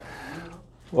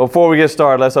Well, before we get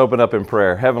started, let's open up in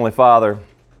prayer. Heavenly Father,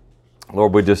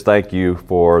 Lord, we just thank you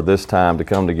for this time to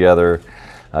come together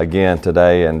again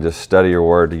today and just study your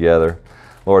word together.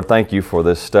 Lord, thank you for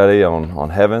this study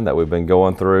on heaven that we've been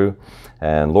going through.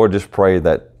 And Lord, just pray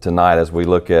that tonight as we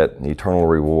look at eternal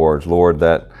rewards, Lord,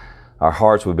 that our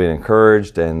hearts would be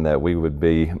encouraged and that we would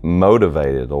be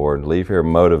motivated, Lord, leave here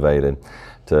motivated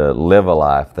to live a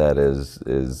life that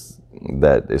is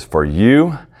for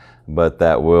you, but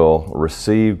that will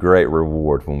receive great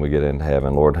reward when we get into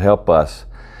heaven. Lord, help us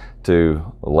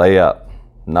to lay up,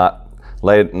 not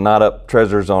up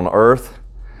treasures on earth,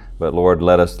 but Lord,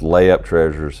 let us lay up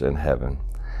treasures in heaven.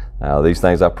 Now, these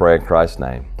things I pray in Christ's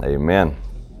name. Amen.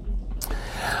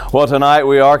 Well, tonight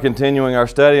we are continuing our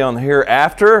study on the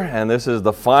hereafter, and this is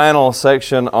the final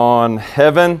section on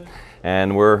heaven.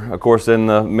 And we're, of course, in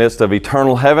the midst of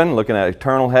eternal heaven, looking at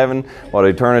eternal heaven, what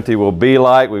eternity will be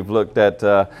like. We've looked at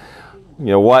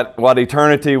what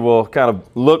eternity will kind of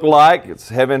look like. It's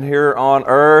heaven here on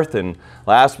earth. And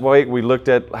last week we looked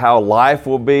at how life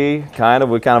will be. We kind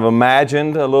of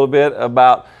imagined a little bit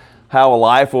about how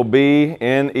life will be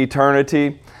in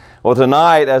eternity. Well,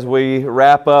 tonight, as we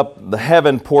wrap up the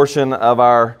heaven portion of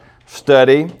our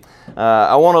study,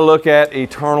 I want to look at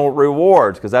eternal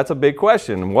rewards, because that's a big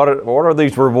question. What are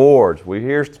these rewards? We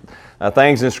hear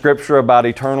things in Scripture about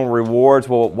eternal rewards.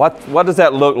 Well, what does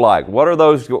that look like? What are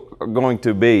those going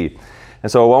to be?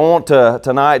 And so I want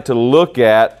tonight to look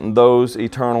at those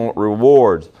eternal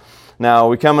rewards. Now,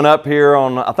 we're coming up here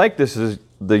on, I think this is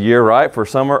the year, right, for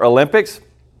Summer Olympics.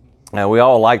 And I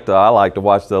like to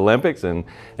watch the Olympics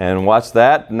and watch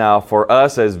that. Now, for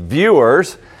us as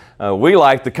viewers, we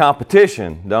like the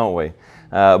competition, don't we?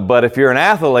 But if you're an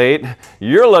athlete,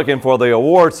 you're looking for the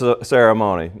awards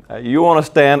ceremony. You want to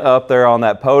stand up there on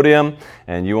that podium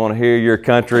and you want to hear your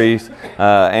country's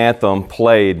anthem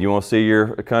played. You want to see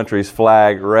your country's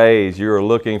flag raised. You're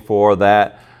looking for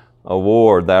that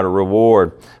award, that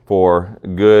reward for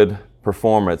good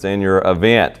performance in your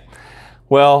event.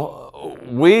 Well,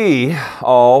 we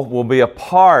all will be a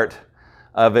part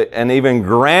of an even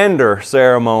grander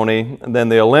ceremony than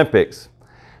the Olympics,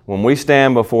 when we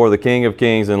stand before the King of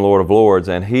Kings and Lord of Lords,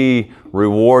 and He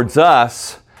rewards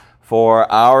us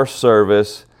for our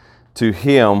service to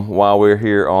Him while we're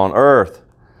here on earth.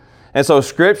 And so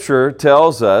Scripture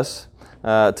tells us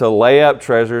to lay up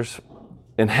treasures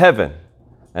in heaven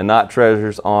and not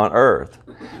treasures on earth.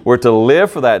 We're to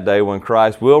live for that day when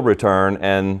Christ will return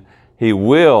and He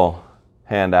will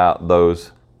hand out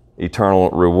those eternal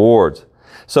rewards.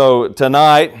 So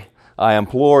tonight, I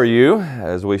implore you,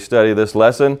 as we study this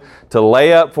lesson, to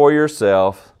lay up for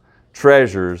yourself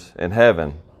treasures in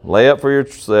heaven. Lay up for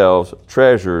yourselves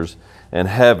treasures in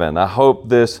heaven. I hope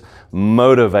this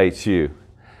motivates you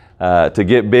to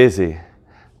get busy,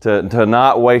 to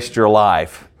not waste your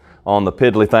life on the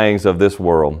piddly things of this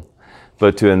world,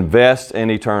 but to invest in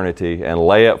eternity and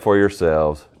lay up for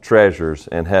yourselves treasures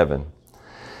in heaven.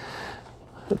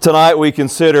 Tonight we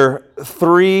consider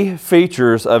three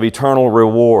features of eternal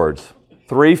rewards.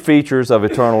 Three features of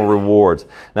eternal rewards.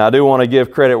 Now I do want to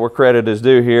give credit where credit is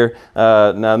due here.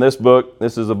 Now in this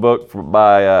is a book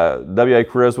by W.A.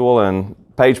 Criswell and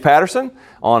Paige Patterson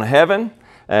on heaven.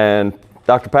 And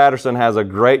Dr. Patterson has a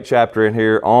great chapter in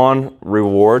here on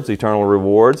rewards, eternal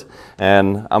rewards.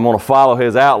 And I'm going to follow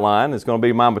his outline. It's going to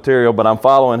be my material, but I'm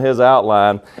following his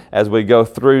outline as we go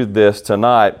through this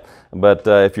tonight. But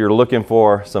if you're looking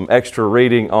for some extra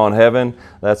reading on heaven,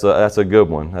 that's a good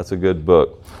one. That's a good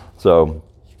book. So,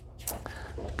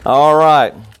 all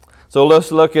right. So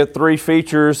let's look at three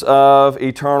features of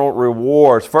eternal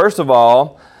rewards. First of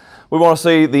all, we want to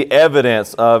see the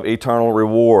evidence of eternal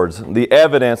rewards. The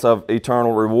evidence of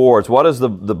eternal rewards. What does the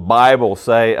Bible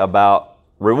say about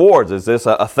rewards? Is this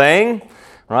a thing?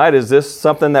 Right? Is this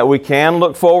something that we can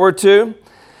look forward to?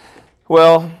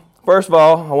 Well, first of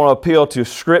all, I want to appeal to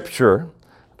Scripture.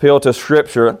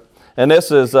 And this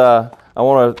is, I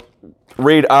want to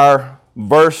read our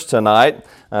verse tonight.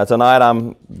 This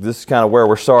is kind of where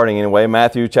we're starting anyway.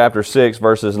 Matthew chapter 6,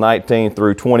 verses 19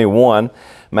 through 21.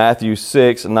 Matthew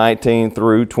 6, 19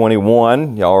 through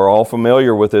 21. Y'all are all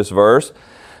familiar with this verse.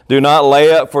 Do not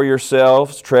lay up for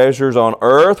yourselves treasures on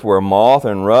earth where moth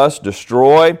and rust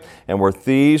destroy and where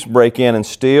thieves break in and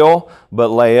steal, but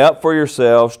lay up for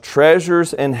yourselves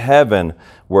treasures in heaven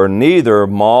where neither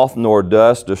moth nor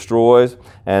dust destroys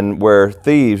and where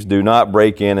thieves do not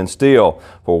break in and steal.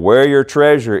 For where your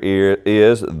treasure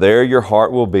is, there your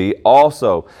heart will be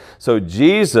also. So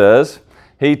Jesus,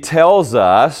 He tells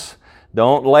us,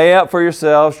 don't lay up for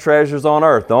yourselves treasures on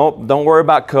earth. Don't worry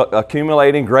about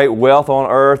accumulating great wealth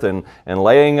on earth and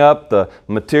laying up the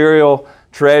material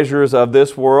treasures of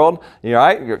this world,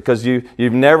 right? Because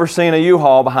you've never seen a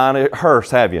U-Haul behind a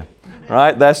hearse, have you?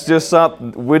 Right? That's just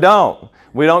something we don't.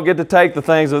 We don't get to take the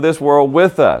things of this world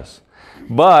with us.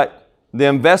 But the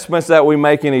investments that we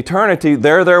make in eternity,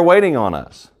 they're there waiting on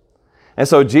us. And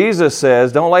so Jesus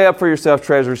says, don't lay up for yourself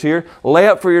treasures here. Lay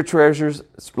up treasures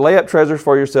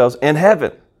for yourselves in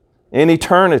heaven, in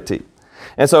eternity.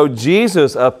 And so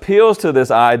Jesus appeals to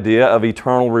this idea of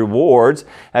eternal rewards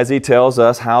as He tells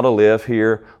us how to live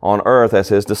here on earth as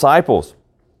His disciples.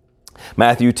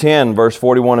 Matthew 10, verse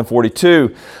 41 and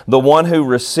 42, the one who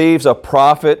receives a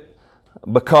prophet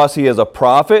because he is a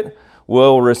prophet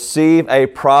will receive a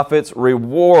prophet's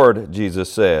reward,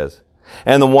 Jesus says.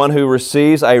 And the one who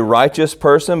receives a righteous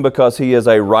person because he is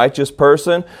a righteous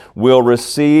person will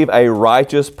receive a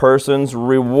righteous person's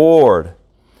reward.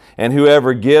 And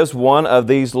whoever gives one of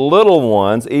these little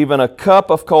ones even a cup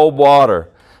of cold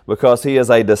water because he is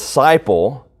a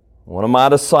disciple, one of my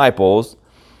disciples,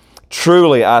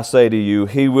 truly I say to you,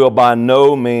 he will by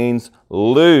no means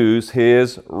lose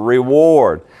his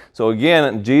reward. So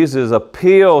again, Jesus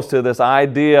appeals to this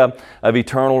idea of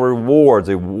eternal rewards,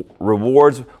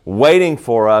 rewards waiting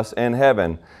for us in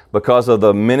heaven because of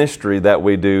the ministry that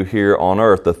we do here on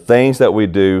earth, the things that we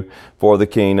do for the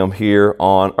kingdom here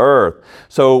on earth.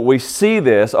 So we see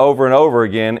this over and over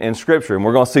again in Scripture, and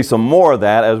we're going to see some more of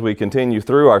that as we continue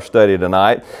through our study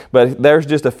tonight. But there's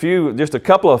just a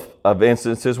couple of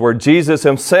instances where Jesus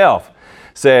Himself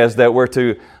says that we're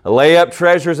to lay up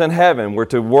treasures in heaven. We're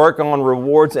to work on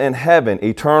rewards in heaven,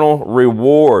 eternal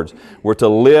rewards. We're to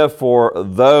live for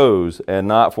those and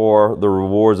not for the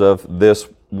rewards of this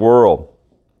world.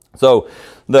 So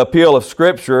the appeal of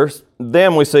Scripture,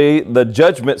 then we see the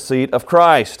judgment seat of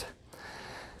Christ.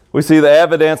 We see the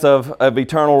evidence of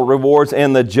eternal rewards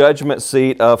in the judgment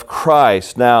seat of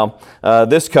Christ. Now,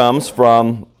 this comes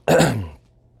from 2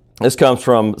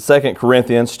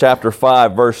 Corinthians chapter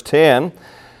 5, verse 10.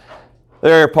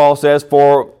 There Paul says,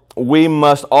 "For we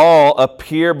must all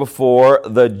appear before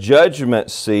the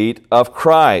judgment seat of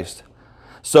Christ,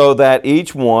 so that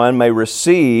each one may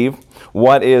receive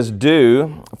what is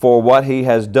due for what he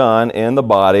has done in the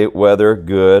body, whether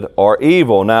good or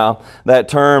evil." Now, that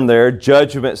term there,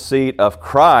 judgment seat of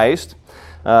Christ,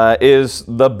 is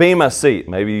the Bema seat.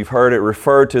 Maybe you've heard it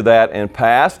referred to that in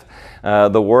past.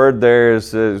 The word there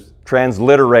is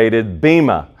transliterated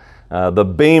Bema, the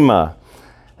Bema.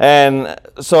 And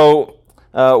so,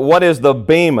 what is the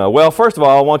Bema? Well, first of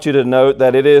all, I want you to note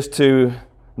that it is to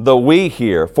the we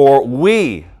here. For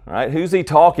we, right? Who's he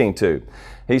talking to?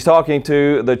 He's talking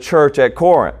to the church at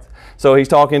Corinth. So he's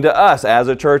talking to us as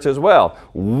a church as well.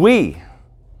 We,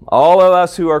 all of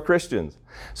us who are Christians.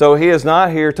 So he is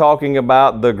not here talking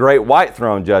about the great white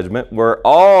throne judgment where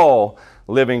all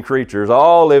living creatures,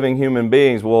 all living human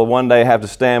beings will one day have to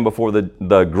stand before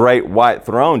the great white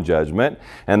throne judgment.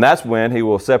 And that's when He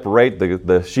will separate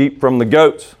the sheep from the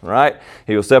goats, right?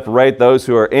 He will separate those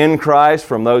who are in Christ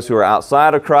from those who are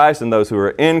outside of Christ, and those who are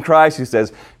in Christ, He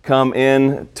says, come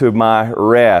in to my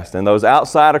rest. And those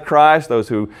outside of Christ, those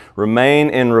who remain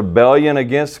in rebellion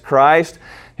against Christ,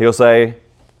 He'll say,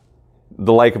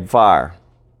 the lake of fire.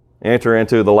 Enter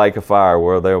into the lake of fire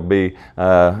where there will be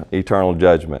eternal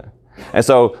judgment. And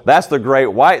so that's the great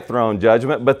white throne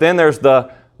judgment. But then there's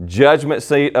the judgment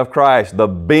seat of Christ, the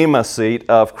Bema seat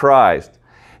of Christ.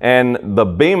 And the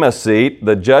Bema seat,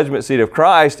 the judgment seat of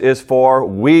Christ, is for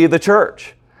we the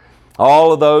church,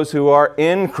 all of those who are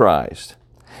in Christ.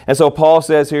 And so Paul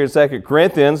says here in 2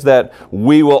 Corinthians that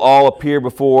we will all appear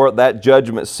before that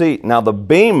judgment seat. Now the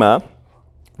Bema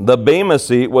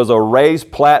seat was a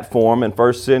raised platform in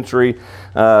first century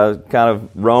kind of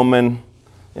Roman,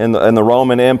 in the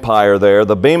Roman Empire there.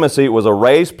 The Bema seat was a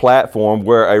raised platform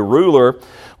where a ruler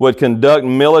would conduct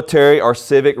military or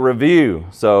civic review.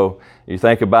 So you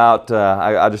think about,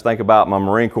 I just think about my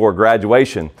Marine Corps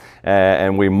graduation,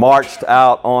 and we marched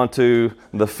out onto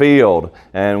the field,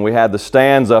 and we had the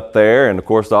stands up there, and of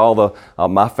course all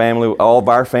of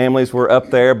our families were up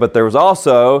there, but there was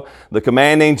also the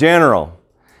commanding general.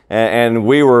 And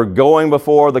we were going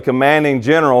before the commanding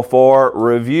general for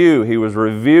review. He was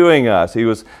reviewing us. He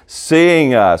was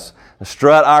seeing us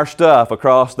strut our stuff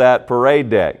across that parade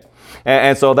deck.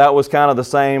 And so that was kind of the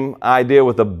same idea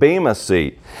with the Bema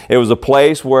seat. It was a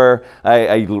place where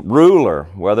a ruler,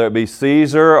 whether it be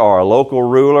Caesar or a local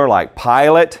ruler like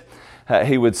Pilate,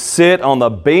 he would sit on the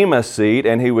Bema seat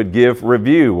and he would give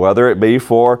review, whether it be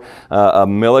for a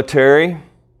military,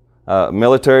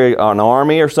 an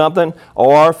army or something,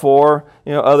 or for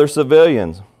other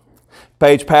civilians.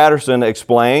 Paige Patterson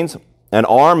explains, an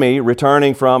army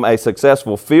returning from a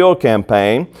successful field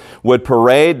campaign would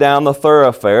parade down the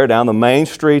thoroughfare, down the main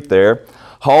street there,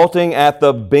 halting at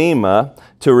the bema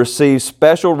to receive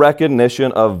special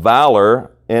recognition of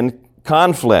valor in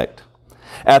conflict.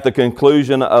 At the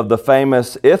conclusion of the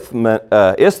famous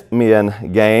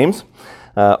Isthmian Games,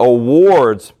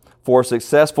 awards for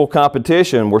successful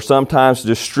competition were sometimes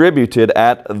distributed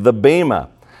at the bema.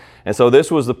 And so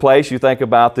this was the place, you think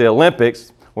about the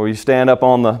Olympics, where you stand up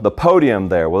on the podium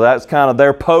there. Well, that's kind of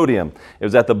their podium. It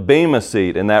was at the bema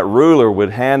seat, and that ruler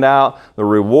would hand out the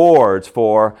rewards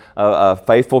for a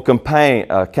faithful campaign,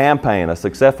 a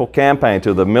successful campaign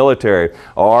to the military,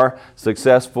 or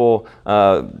successful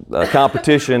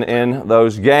competition in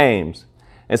those games.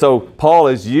 And so Paul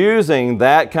is using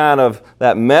that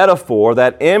metaphor,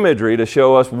 that imagery, to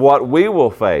show us what we will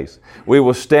face. We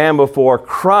will stand before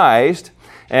Christ,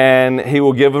 and He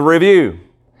will give a review.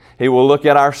 He will look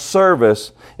at our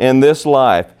service in this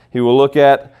life. He will look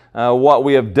at what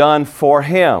we have done for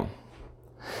Him.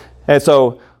 And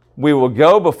so we will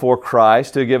go before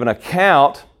Christ to give an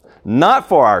account, not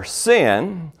for our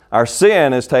sin. Our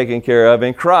sin is taken care of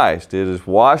in Christ. It is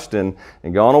washed and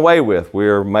gone away with. We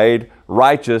are made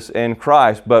righteous in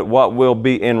Christ. But what will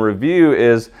be in review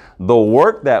is the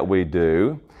work that we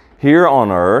do here on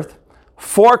earth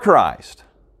for Christ.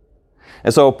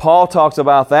 And so Paul talks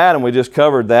about that, and we just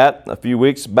covered that a few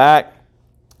weeks back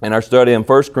in our study in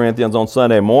 1 Corinthians on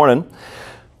Sunday morning.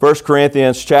 1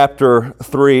 Corinthians chapter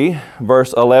 3,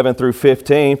 verse 11 through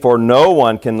 15, "For no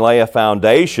one can lay a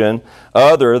foundation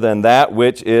other than that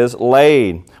which is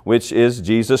laid, which is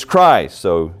Jesus Christ."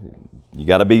 So you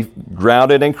got to be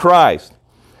grounded in Christ.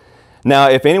 "Now,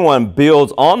 if anyone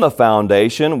builds on the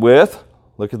foundation with,"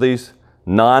 look at these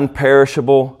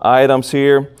non-perishable items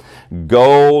here,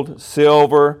 "gold,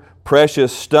 silver,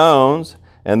 precious stones,"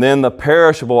 and then the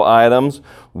perishable items,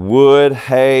 wood,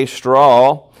 hay,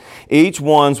 straw, "each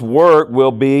one's work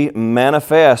will be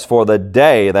manifest, for the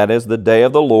day," that is the day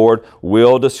of the Lord,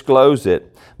 "will disclose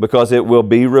it, because it will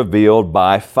be revealed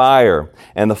by fire.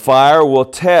 And the fire will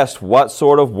test what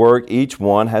sort of work each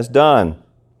one has done.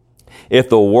 If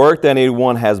the work that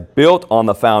anyone has built on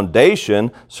the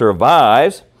foundation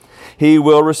survives, he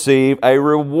will receive a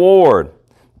reward.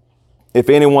 If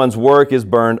anyone's work is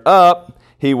burned up,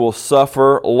 he will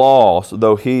suffer loss,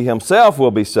 though he himself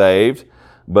will be saved,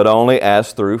 but only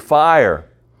as through fire."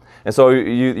 And so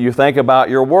you think about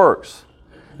your works.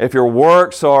 If your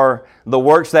works are the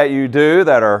works that you do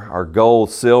that are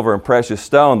gold, silver, and precious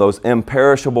stone, those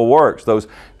imperishable works, those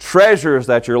treasures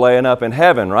that you're laying up in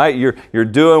heaven, right? You're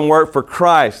doing work for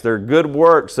Christ. They're good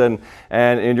works, and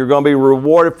you're going to be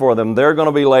rewarded for them. They're going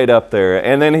to be laid up there.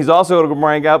 And then He's also going to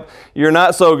bring up your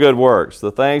not so good works,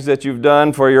 the things that you've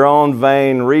done for your own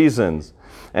vain reasons.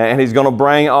 And He's going to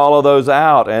bring all of those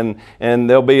out, and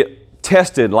they'll be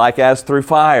tested like as through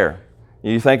fire.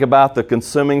 You think about the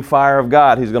consuming fire of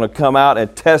God. He's going to come out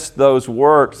and test those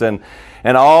works, and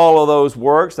all of those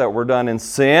works that were done in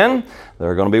sin,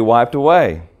 they're going to be wiped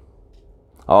away.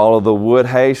 All of the wood,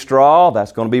 hay, straw,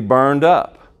 that's going to be burned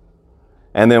up.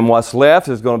 And then what's left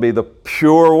is going to be the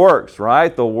pure works,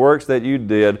 right? The works that you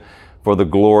did for the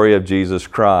glory of Jesus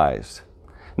Christ.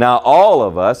 Now, all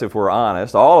of us, if we're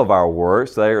honest, all of our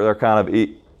works, they're kind of,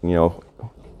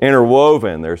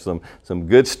 interwoven. There's some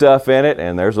good stuff in it,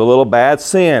 and there's a little bad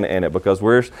sin in it because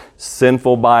we're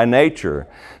sinful by nature.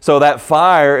 So that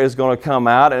fire is going to come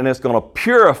out, and it's going to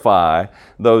purify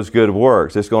those good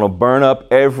works. It's going to burn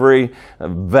up every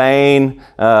vain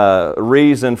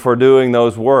reason for doing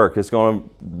those work. It's going to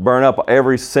burn up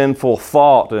every sinful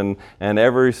thought and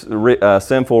every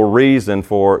sinful reason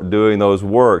for doing those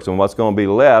works. And what's going to be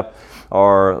left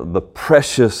are the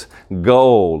precious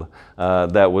gold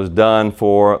that was done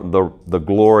for the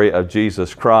glory of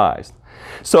Jesus Christ.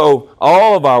 So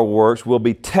all of our works will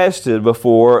be tested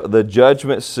before the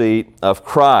judgment seat of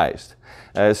Christ.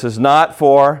 This is not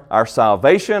for our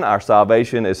salvation. Our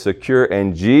salvation is secure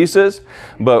in Jesus.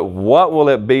 But what will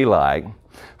it be like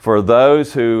for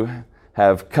those who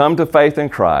have come to faith in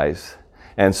Christ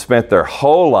and spent their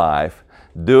whole life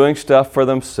doing stuff for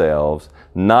themselves,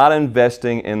 not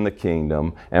investing in the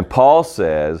kingdom? And Paul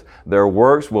says their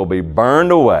works will be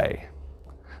burned away.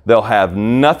 They'll have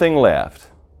nothing left,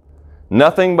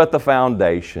 nothing but the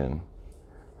foundation.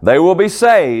 They will be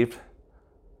saved,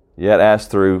 yet as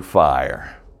through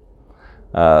fire.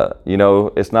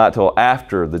 It's not till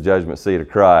after the judgment seat of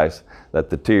Christ that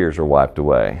the tears are wiped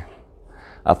away.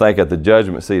 I think at the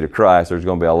judgment seat of Christ, there's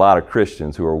going to be a lot of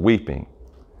Christians who are weeping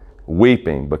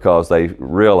because they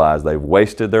realize they've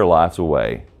wasted their lives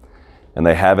away and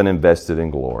they haven't invested in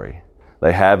glory.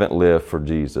 They haven't lived for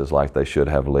Jesus like they should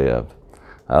have lived.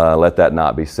 Let that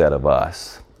not be said of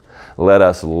us. Let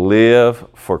us live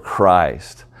for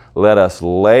Christ. Let us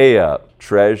lay up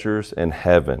treasures in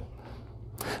heaven.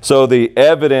 So the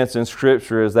evidence in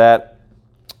Scripture is that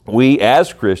we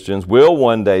as Christians will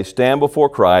one day stand before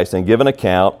Christ and give an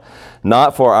account,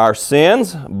 not for our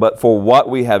sins, but for what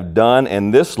we have done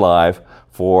in this life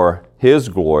for His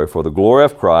glory, for the glory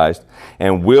of Christ,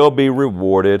 and will be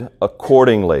rewarded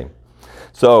accordingly.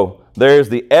 So there's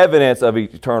the evidence of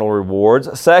eternal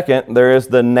rewards. Second, there is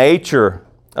the nature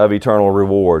of eternal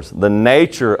rewards. The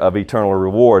nature of eternal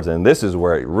rewards, and this is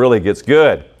where it really gets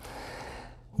good.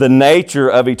 The nature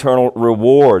of eternal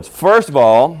rewards. First of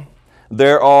all,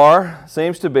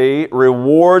 seems to be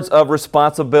rewards of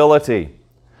responsibility.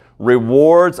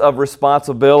 Rewards of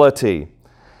responsibility.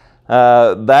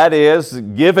 That is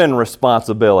given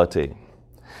responsibility.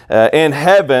 In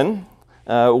heaven,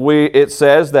 it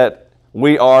says that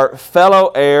we are fellow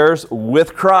heirs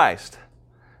with Christ.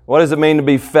 What does it mean to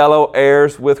be fellow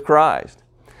heirs with Christ?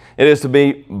 It is to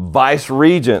be vice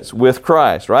regents with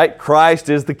Christ, right? Christ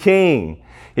is the King.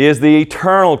 He is the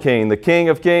eternal King, the King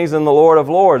of kings and the Lord of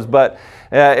lords. But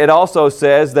it also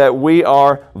says that we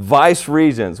are vice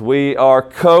regents. We are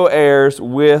co-heirs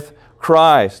with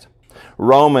Christ.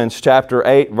 Romans chapter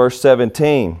 8, verse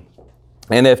 17.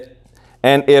 And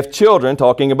if children,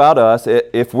 talking about us,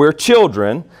 if we're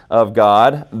children of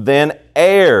God, then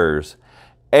heirs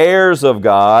of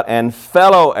God and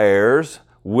fellow heirs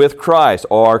with Christ,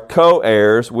 or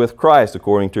co-heirs with Christ,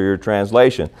 according to your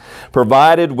translation,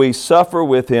 provided we suffer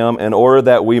with Him in order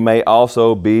that we may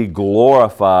also be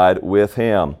glorified with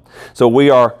Him. So we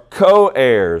are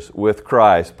co-heirs with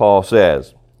Christ, Paul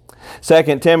says.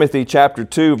 2 Timothy chapter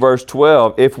 2, verse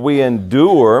 12, if we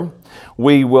endure,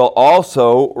 we will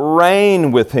also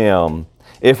reign with Him.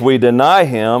 If we deny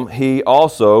Him, He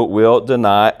also will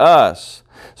deny us.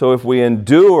 So if we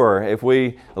endure, if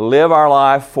we live our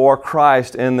life for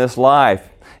Christ in this life,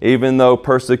 even though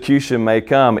persecution may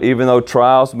come, even though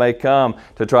trials may come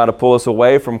to try to pull us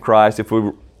away from Christ, if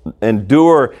we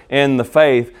endure in the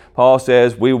faith, Paul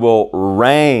says we will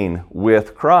reign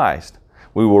with Christ.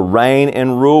 We will reign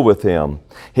and rule with Him.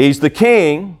 He's the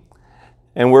King,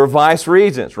 and we're vice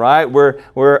regents, right?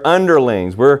 We're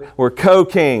underlings. We're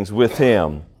co-kings with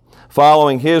Him,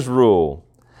 following His rule.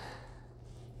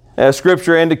 As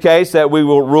Scripture indicates that we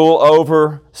will rule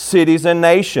over cities and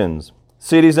nations.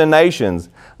 Cities and nations.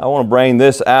 I want to bring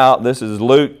this out. This is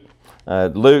Luke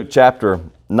chapter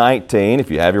 19. If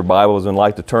you have your Bibles and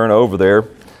like to turn over there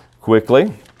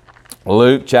quickly.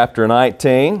 Luke chapter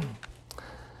 19,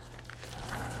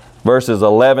 verses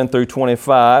 11 through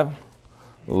 25.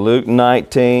 Luke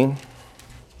 19.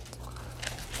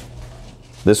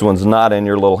 This one's not in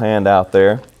your little handout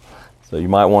there, so you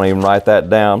might want to even write that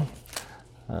down.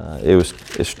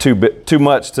 It's too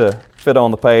much to fit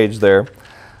on the page there.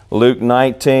 Luke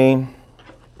 19,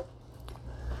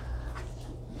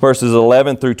 verses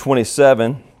 11 through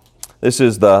 27. This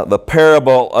is the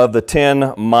parable of the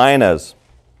 10 minas.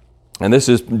 And this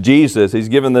is Jesus. He's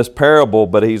given this parable,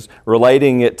 but He's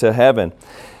relating it to heaven.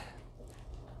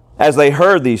 As they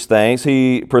heard these things,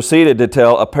 He proceeded to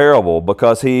tell a parable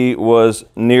because He was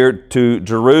near to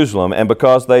Jerusalem and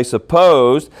because they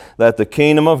supposed that the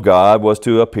kingdom of God was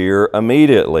to appear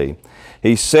immediately.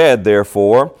 He said,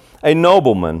 therefore, a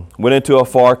nobleman went into a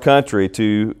far country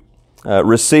to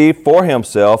receive for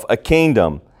himself a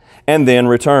kingdom and then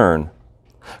return.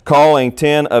 Calling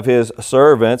 10 of his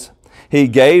servants, he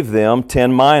gave them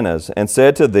 10 minas and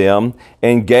said to them,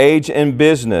 engage in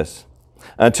business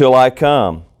until I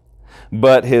come.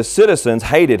 But his citizens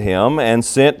hated him and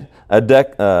sent a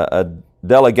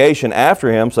delegation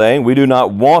after him, saying, we do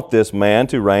not want this man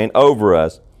to reign over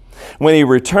us. When he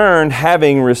returned,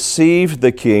 having received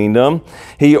the kingdom,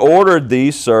 he ordered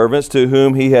these servants to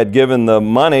whom he had given the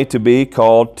money to be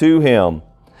called to him,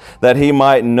 that he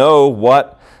might know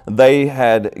what they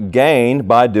had gained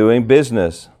by doing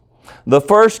business. The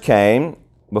first came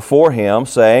before him,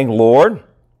 saying, Lord,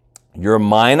 your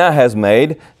mina has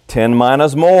made 10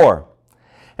 minas more.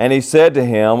 And he said to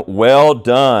him, well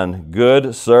done,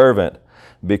 good servant.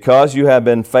 Because you have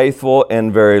been faithful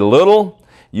in very little,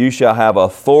 you shall have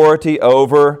authority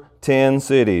over 10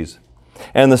 cities.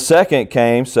 And the second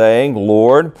came, saying,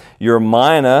 Lord, your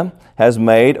mina has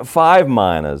made 5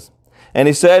 minas. And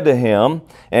he said to him,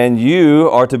 and you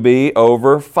are to be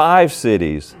over 5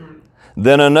 cities.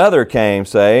 Then another came,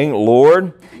 saying,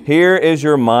 Lord, here is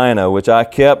your mina, which I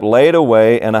kept laid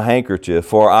away in a handkerchief,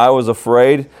 for I was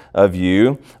afraid of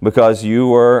you, because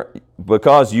you are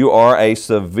a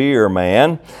severe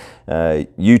man.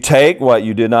 You take what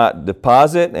you did not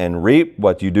deposit and reap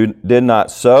what you did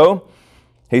not sow.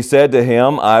 He said to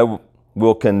him, I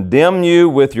will condemn you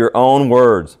with your own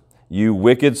words, you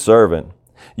wicked servant.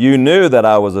 You knew that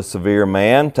I was a severe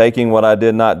man, taking what I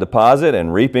did not deposit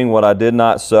and reaping what I did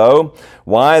not sow.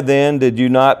 Why then did you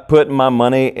not put my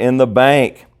money in the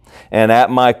bank? And at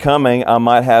my coming I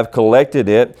might have collected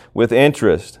it with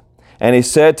interest. And he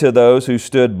said to those who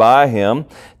stood by him,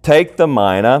 Take the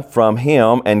mina from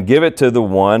him and give it to the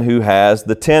one who has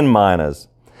the 10 minas.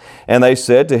 And they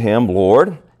said to him,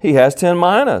 Lord, he has 10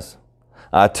 minas.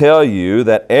 I tell you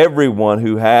that everyone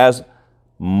who has,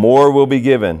 more will be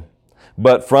given.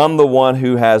 But from the one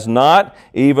who has not,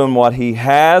 even what he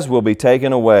has will be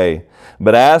taken away.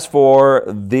 But as for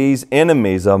these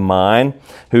enemies of mine,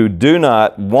 who do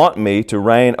not want me to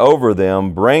reign over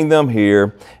them, bring them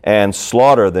here and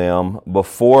slaughter them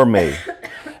before me.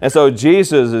 And so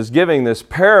Jesus is giving this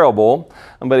parable,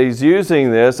 but he's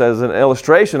using this as an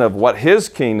illustration of what his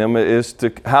kingdom is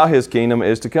how his kingdom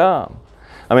is to come.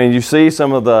 I mean, you see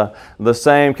some of the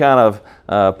same kind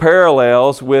of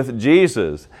parallels with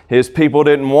Jesus. His people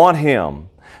didn't want him.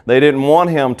 They didn't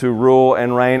want him to rule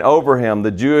and reign over him.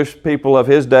 The Jewish people of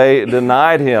his day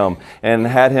denied him and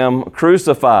had him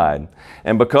crucified.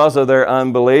 And because of their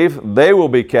unbelief, they will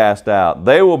be cast out.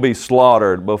 They will be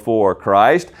slaughtered before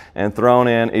Christ and thrown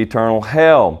in eternal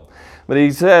hell. But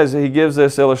he says, he gives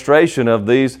this illustration of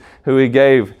these who he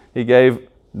gave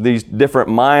these different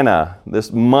mina,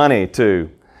 this money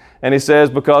to. And he says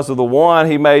because of the one,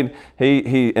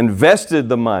 he invested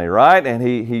the money, right? And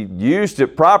he used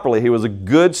it properly. He was a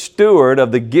good steward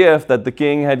of the gift that the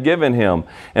king had given him.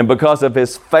 And because of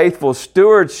his faithful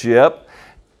stewardship,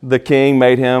 the king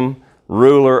made him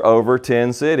ruler over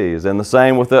 10 cities. And the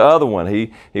same with the other one.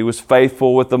 He was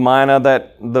faithful with the mina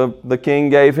that the king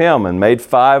gave him and made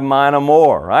 5 mina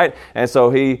more, right? And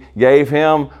so he made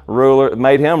him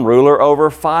ruler over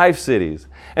 5 cities.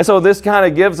 And so this kind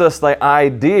of gives us the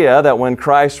idea that when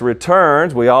Christ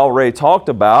returns, we already talked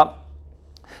about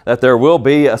that there will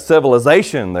be a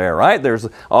civilization there, right? There's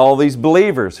all these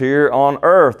believers here on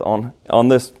earth, on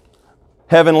this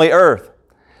heavenly earth.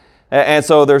 And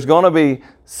so there's going to be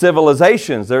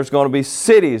civilizations, there's going to be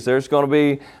cities, there's going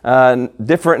to be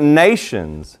different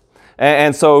nations.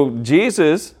 And so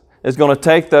Jesus is going to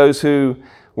take those who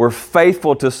were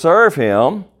faithful to serve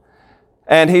him,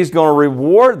 and he's going to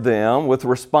reward them with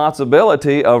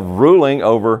responsibility of ruling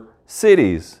over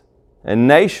cities and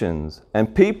nations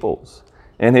and peoples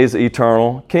in his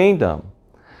eternal kingdom.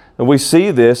 And we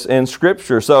see this in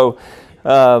Scripture. So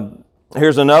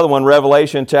here's another one,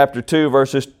 Revelation chapter 2,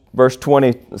 verse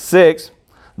 26.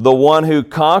 The one who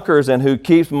conquers and who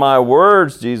keeps my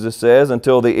words, Jesus says,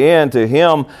 until the end, to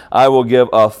him I will give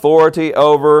authority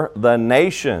over the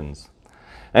nations.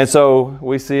 And so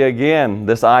we see again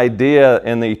this idea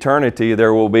in the eternity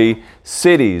there will be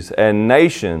cities and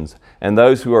nations, and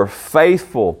those who are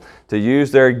faithful to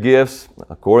use their gifts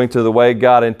according to the way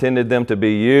God intended them to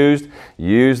be used,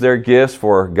 use their gifts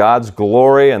for God's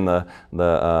glory and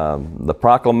the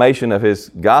proclamation of His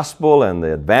gospel and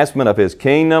the advancement of His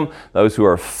kingdom. Those who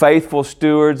are faithful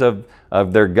stewards of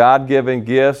their God-given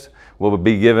gifts will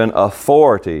be given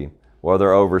authority,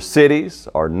 whether over cities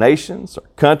or nations or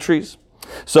countries.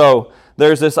 So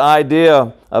there's this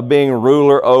idea of being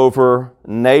ruler over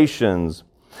nations.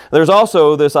 There's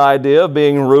also this idea of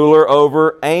being ruler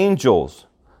over angels,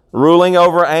 ruling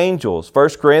over angels. 1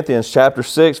 Corinthians chapter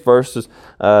 6, verses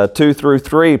 2 through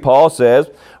 3, Paul says,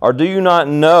 Or do you not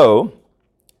know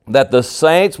that the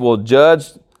saints will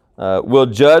judge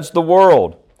the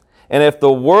world? And if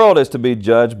the world is to be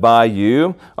judged by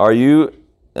you, are you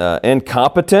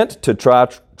incompetent to try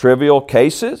trivial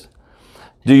cases?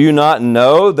 Do you not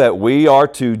know that we are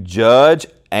to judge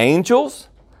angels?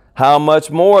 How much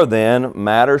more then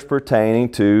matters pertaining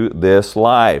to this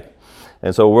life?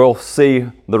 And so we'll see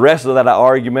the rest of that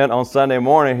argument on Sunday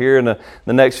morning here in the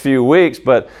next few weeks.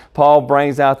 But Paul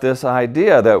brings out this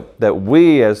idea that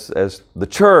we as the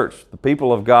church, the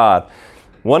people of God,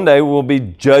 one day will be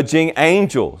judging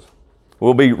angels.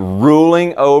 We'll be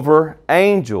ruling over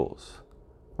angels.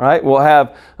 Right? We'll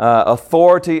have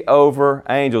authority over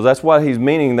angels. That's what he's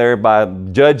meaning there by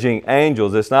judging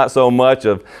angels. It's not so much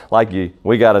of like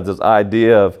we got this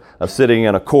idea of sitting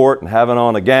in a court and having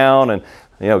on a gown and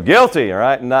guilty.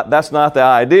 Right? That's not the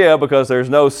idea, because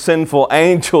there's no sinful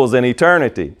angels in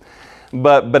eternity.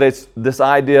 But it's this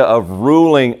idea of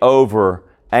ruling over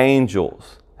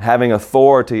angels, having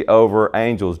authority over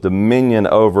angels, dominion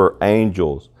over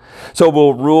angels. So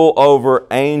we'll rule over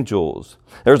angels.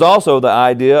 There's also the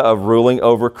idea of ruling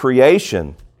over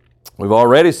creation. We've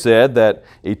already said that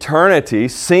eternity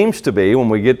seems to be, when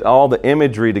we get all the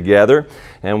imagery together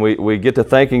and we get to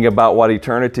thinking about what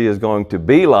eternity is going to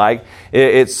be like,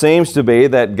 it seems to be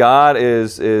that God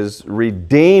is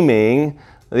redeeming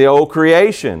the old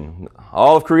creation.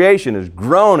 All of creation is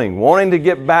groaning, wanting to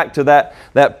get back to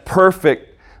that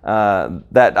perfect,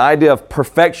 that idea of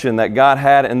perfection that God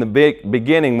had in the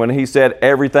beginning when He said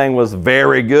everything was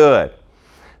very good.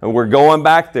 And we're going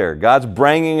back there. God's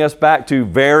bringing us back to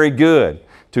very good,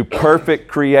 to perfect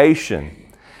creation.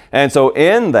 And so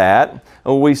in that,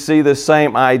 we see the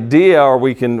same idea, or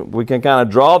we can kind of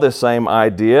draw this same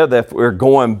idea that if we're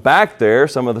going back there,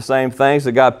 some of the same things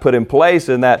that God put in place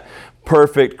in that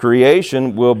perfect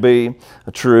creation will be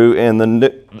true in the new,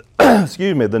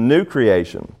 the new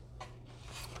creation.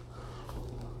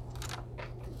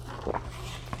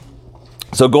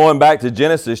 So going back to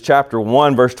Genesis chapter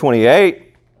 1, verse 28,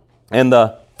 in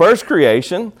the first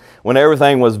creation, when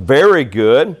everything was very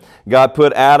good, God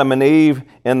put Adam and Eve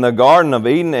in the Garden of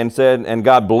Eden and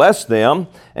God blessed them,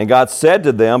 and God said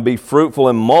to them, "Be fruitful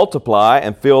and multiply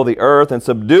and fill the earth and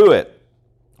subdue it."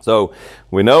 So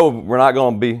we know we're not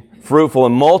going to be fruitful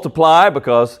and multiply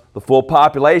because the full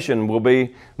population will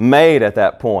be made at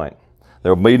that point.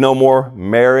 There will be no more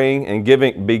marrying and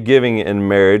giving in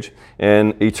marriage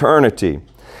in eternity.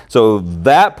 So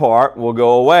that part will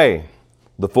go away.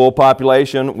 The full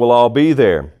population will all be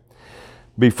there.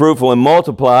 Be fruitful and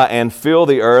multiply and fill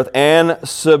the earth and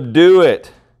subdue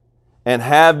it, and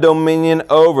have dominion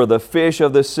over the fish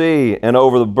of the sea and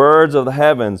over the birds of the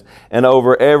heavens and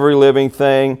over every living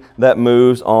thing that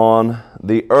moves on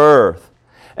the earth.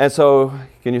 And so,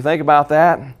 can you think about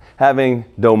that? Having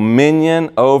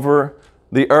dominion over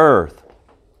the earth.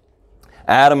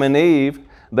 Adam and Eve,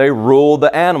 they ruled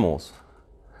the animals.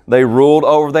 They ruled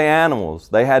over the animals.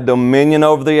 They had dominion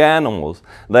over the animals.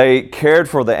 They cared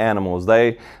for the animals.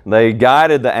 They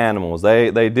guided the animals.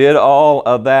 They did all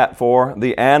of that for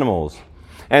the animals.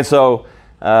 And so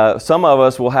some of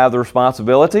us will have the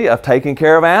responsibility of taking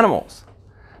care of animals.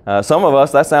 Some of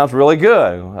us, that sounds really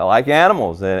good. I like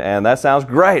animals, and that sounds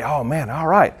great. Oh man, all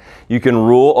right. You can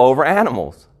rule over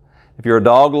animals. If you're a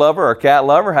dog lover or a cat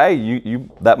lover, hey,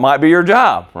 you that might be your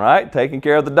job, right? Taking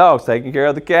care of the dogs, taking care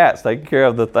of the cats, taking care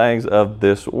of the things of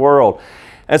this world.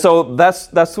 And so that's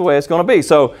the way it's going to be.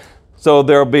 So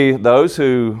there'll be those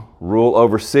who rule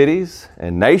over cities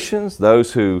and nations,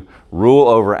 those who rule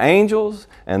over angels,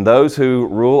 and those who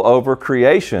rule over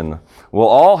creation will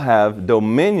all have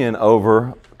dominion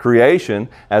over creation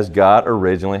as God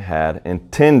originally had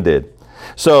intended.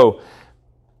 So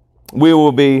we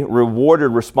will be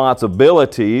rewarded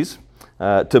responsibilities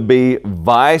to be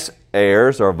vice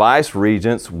heirs or vice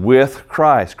regents with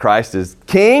Christ. Christ is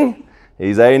king.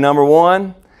 He's number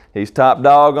one. He's top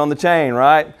dog on the chain,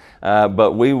 right?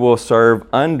 But we will serve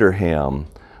under Him.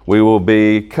 We will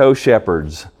be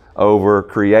co-shepherds over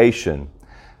creation.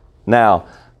 Now,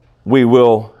 we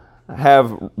will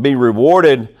be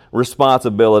rewarded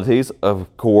responsibilities,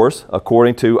 of course,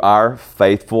 according to our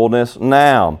faithfulness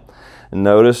now.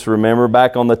 Notice, remember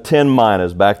back on the 10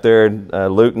 minas, back there in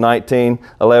Luke 19,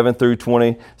 11 through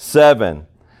 27.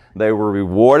 They were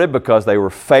rewarded because they were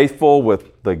faithful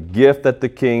with the gift that the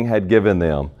King had given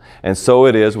them. And so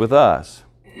it is with us.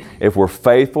 If we're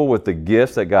faithful with the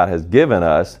gifts that God has given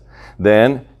us,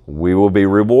 then we will be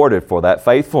rewarded for that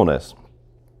faithfulness.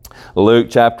 Luke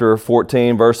chapter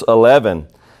 14, verse 11.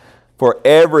 For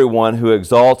everyone who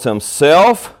exalts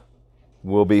himself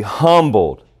will be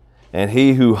humbled, and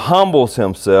he who humbles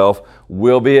himself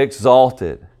will be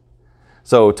exalted.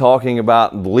 So talking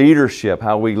about leadership,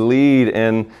 how we lead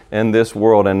in this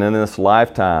world and in this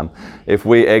lifetime. If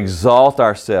we exalt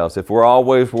ourselves, if we're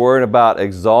always worried about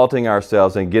exalting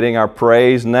ourselves and getting our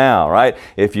praise now, right?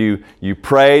 If you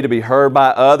pray to be heard by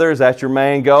others, that's your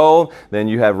main goal, then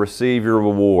you have received your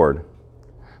reward.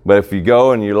 But if you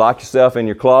go and you lock yourself in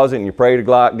your closet and you pray to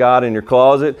God in your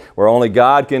closet where only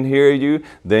God can hear you,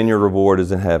 then your reward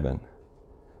is in heaven.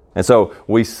 And so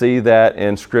we see that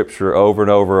in Scripture over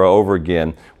and over and over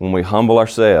again. When we humble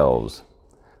ourselves,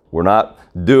 we're not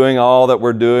doing all that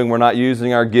we're doing. We're not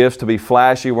using our gifts to be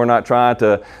flashy. We're not trying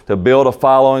to build a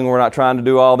following. We're not trying to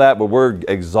do all that, but we're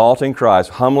exalting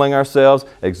Christ, humbling ourselves,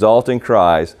 exalting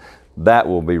Christ. That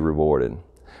will be rewarded.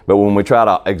 But when we try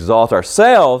to exalt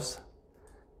ourselves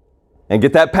and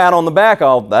get that pat on the back,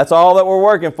 that's all that we're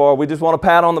working for, we just want a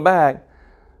pat on the back,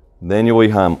 then you'll be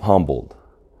humbled.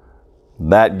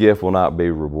 That gift will not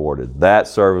be rewarded. That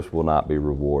service will not be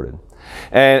rewarded.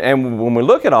 And when we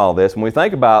look at all this, when we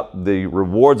think about the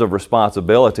rewards of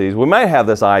responsibilities, we may have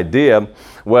this idea,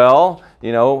 well,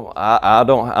 you know,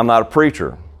 I'm not a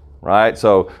preacher, right?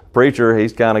 So preacher,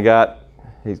 he's kind of got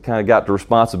the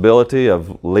responsibility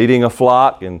of leading a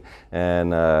flock and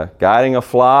guiding a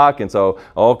flock. And so,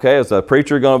 okay, is a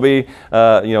preacher going to be,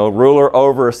 ruler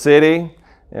over a city?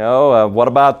 You know, what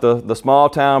about the small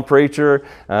town preacher?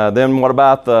 Then what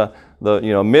about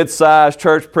mid-sized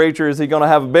church preacher, is he going to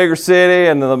have a bigger city?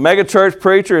 And the mega church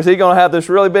preacher, is he going to have this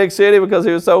really big city because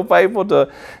he was so faithful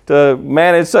to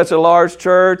manage such a large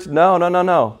church?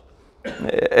 No.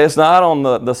 It's not on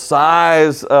the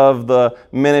size of the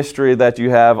ministry that you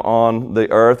have on the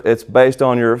earth. It's based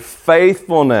on your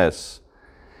faithfulness.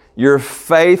 Your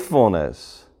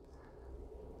faithfulness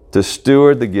to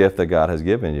steward the gift that God has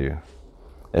given you.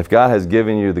 If God has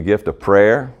given you the gift of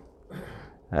prayer,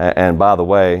 and by the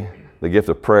way, the gift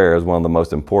of prayer is one of the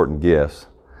most important gifts,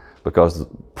 because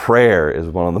prayer is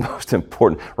one of the most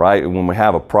important, right? When we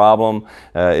have a problem,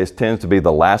 it tends to be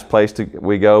the last place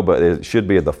we go, but it should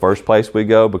be the first place we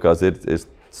go because it's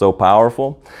so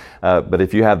powerful. But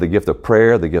if you have the gift of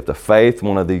prayer, the gift of faith,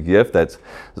 one of the gifts that's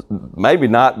maybe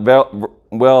not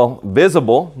well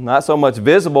visible, not so much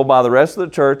visible by the rest of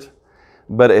the church,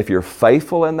 but if you're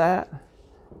faithful in that,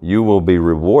 you will be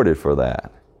rewarded for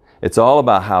that. It's all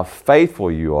about how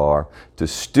faithful you are to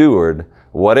steward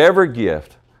whatever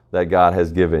gift that God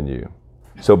has given you.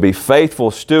 So be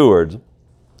faithful stewards,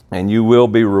 and you will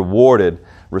be rewarded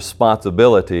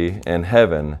responsibility in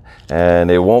heaven.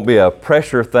 And it won't be a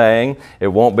pressure thing. It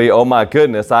won't be, oh my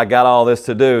goodness, I got all this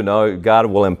to do. No, God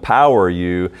will empower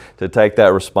you to take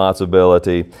that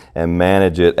responsibility and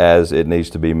manage it as it needs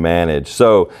to be managed.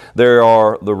 So there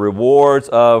are the rewards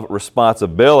of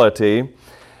responsibility.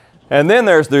 And then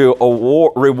there's the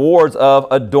rewards of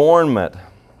adornment.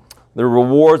 The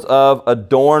rewards of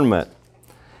adornment.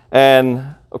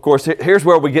 And of course, here's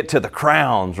where we get to the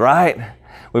crowns, right?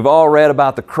 We've all read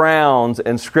about the crowns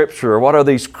in Scripture. What are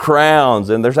these crowns?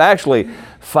 And there's actually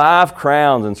 5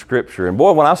 crowns in Scripture. And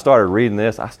boy, when I started reading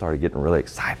this, I started getting really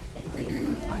excited.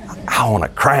 I want a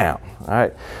crown,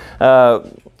 all right?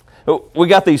 We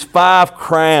got these 5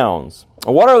 crowns.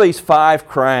 What are these 5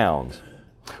 crowns?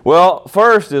 Well,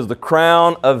 first is the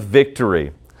crown of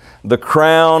victory. The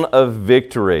crown of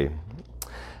victory.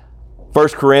 1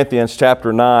 Corinthians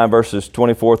chapter 9, verses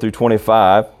 24 through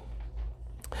 25.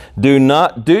 Do you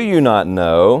not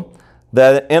know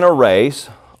that in a race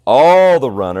all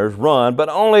the runners run, but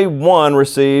only one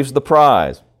receives the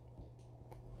prize?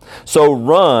 So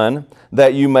run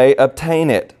that you may obtain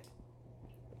it.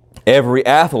 Every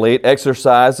athlete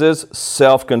exercises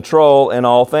self-control in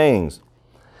all things.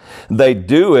 They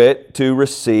do it to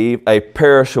receive a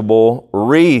perishable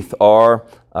wreath or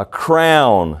a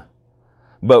crown,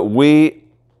 but we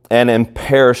an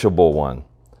imperishable one.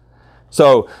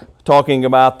 So, talking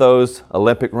about those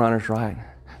Olympic runners, right?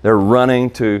 They're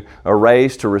running to a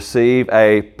race to receive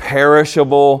a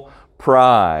perishable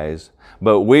prize,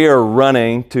 but we are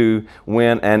running to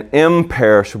win an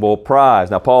imperishable prize.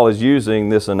 Now, Paul is using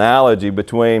this analogy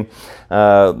between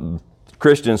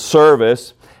Christian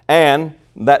service and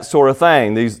that sort of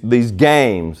thing, these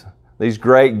games, these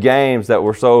great games that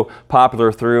were so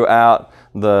popular throughout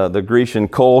the Grecian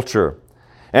culture.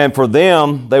 And for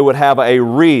them, they would have a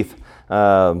wreath.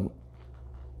 The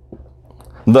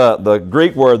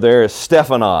Greek word there is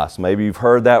Stephanos. Maybe you've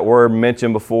heard that word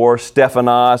mentioned before,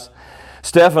 Stephanos.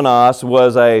 Stephanos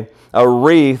was a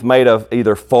wreath made of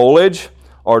either foliage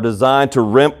or designed to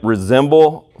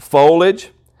resemble foliage,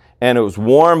 and it was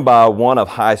worn by one of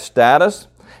high status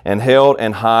and held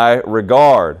in high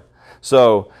regard.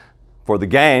 So for the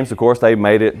games, of course, they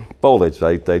made it foliage.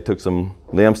 They took some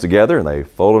limbs together and they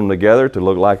folded them together to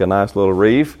look like a nice little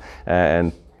wreath,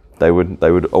 and they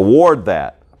would award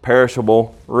that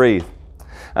perishable wreath.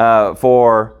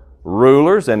 For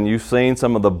rulers, and you've seen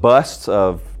some of the busts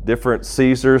of different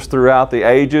Caesars throughout the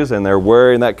ages, and they're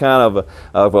wearing that kind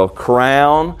of a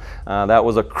crown. That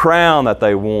was a crown that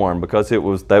they wore because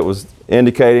that was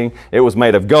indicating it was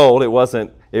made of gold. It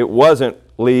wasn't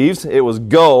leaves. It was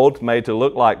gold made to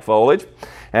look like foliage,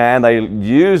 and they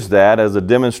used that as a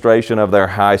demonstration of their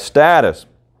high status.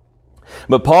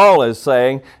 But Paul is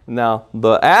saying, now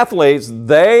the athletes,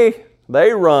 they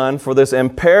run for this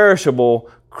imperishable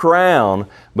crown,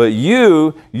 but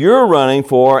you're running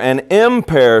for an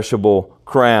imperishable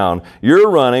crown. You're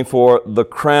running for the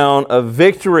crown of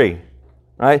victory,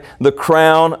 right? The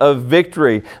crown of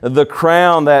victory. The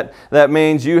crown that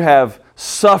means you have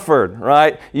suffered,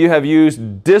 right? You have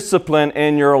used discipline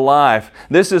in your life.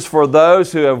 This is for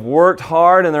those who have worked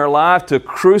hard in their life to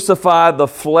crucify the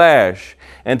flesh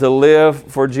and to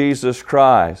live for Jesus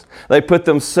Christ. They put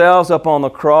themselves up on the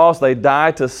cross. They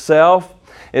die to self.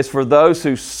 It's for those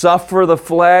who suffer the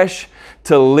flesh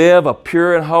to live a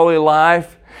pure and holy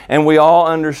life. And we all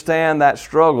understand that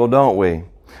struggle, don't we?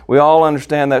 We all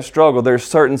understand that struggle. There's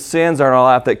certain sins in our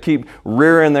life that keep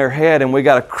rearing their head, and we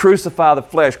got to crucify the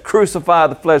flesh, crucify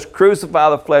the flesh, crucify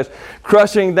the flesh,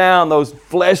 crushing down those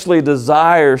fleshly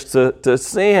desires to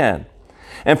sin.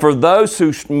 And for those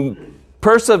who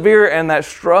persevere in that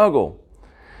struggle,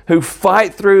 who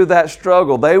fight through that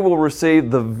struggle, they will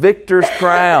receive the victor's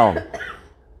crown.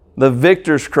 The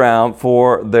victor's crown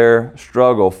for their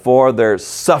struggle, for their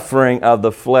suffering of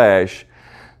the flesh,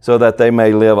 so that they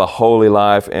may live a holy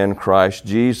life in Christ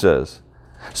Jesus.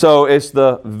 So it's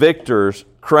the victor's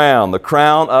crown, the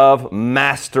crown of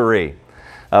mastery,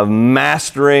 of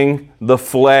mastering the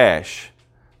flesh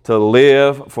to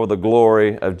live for the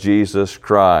glory of Jesus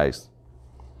Christ.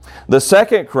 The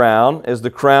second crown is the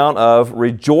crown of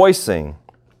rejoicing.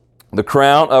 The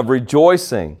crown of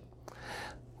rejoicing.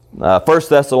 1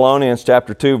 Thessalonians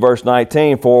chapter 2, verse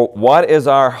 19, for what is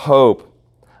our hope,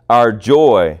 our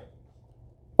joy,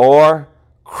 or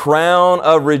crown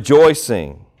of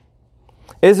rejoicing?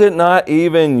 Is it not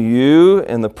even you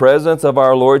in the presence of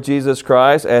our Lord Jesus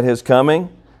Christ at His coming?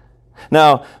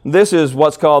 Now, this is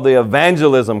what's called the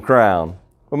evangelism crown.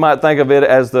 We might think of it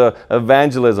as the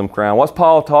evangelism crown. What's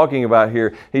Paul talking about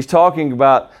here? He's talking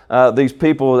about these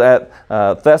people at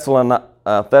Thessalonica,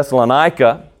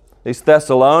 these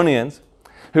Thessalonians,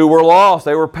 who were lost.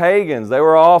 They were pagans. They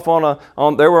were off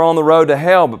they were on the road to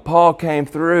hell. But Paul came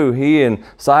through, he and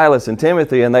Silas and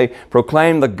Timothy, and they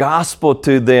proclaimed the gospel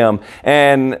to them.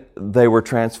 And they were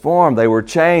transformed. They were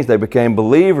changed. They became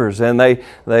believers, and they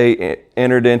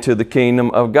entered into the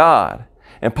kingdom of God.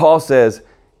 And Paul says,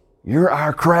 you're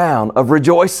our crown of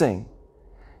rejoicing.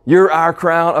 You're our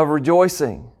crown of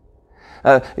rejoicing.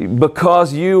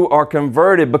 Because you are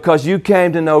converted, because you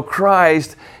came to know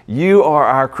Christ, you are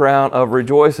our crown of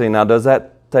rejoicing. Now, does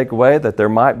that take away that there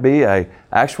might be an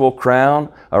actual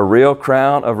crown, a real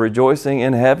crown of rejoicing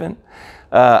in heaven?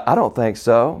 I don't think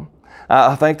so.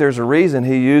 I think there's a reason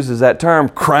he uses that term,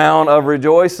 crown of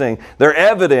rejoicing. They're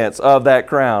evidence of that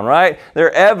crown, right?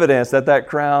 They're evidence that that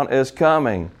crown is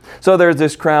coming. So there's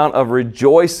this crown of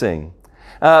rejoicing.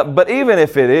 But even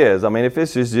if it is, if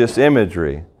this is just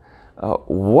imagery,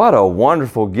 what a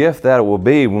wonderful gift that it will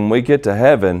be when we get to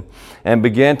heaven and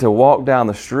begin to walk down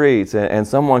the streets and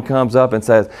someone comes up and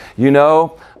says,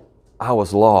 I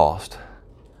was lost,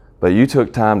 but you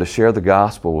took time to share the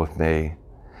gospel with me,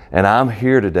 and I'm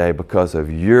here today because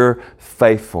of your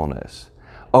faithfulness.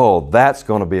 Oh, that's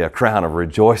going to be a crown of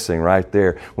rejoicing right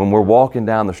there when we're walking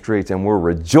down the streets and we're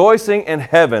rejoicing in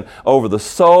heaven over the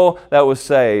soul that was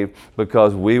saved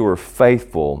because we were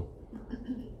faithful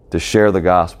to share the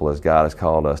gospel as God has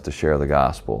called us to share the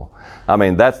gospel.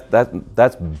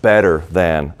 That's better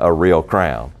than a real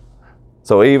crown.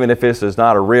 So even if this is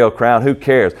not a real crown, who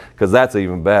cares? Because that's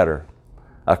even better.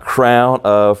 A crown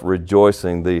of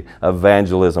rejoicing, the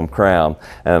evangelism crown.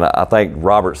 And I think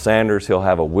Robert Sanders, he'll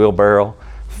have a wheelbarrow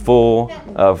full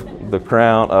of the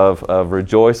crown of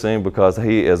rejoicing because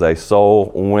he is a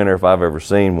soul winner if I've ever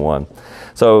seen one.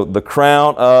 So the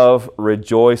crown of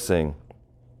rejoicing.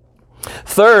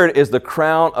 Third is the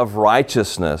crown of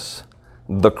righteousness.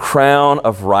 The crown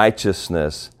of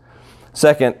righteousness.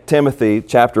 2 Timothy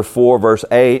chapter 4, verse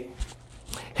 8.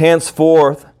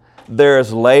 Henceforth there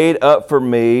is laid up for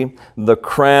me the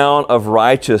crown of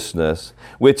righteousness,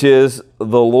 which is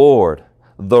the Lord,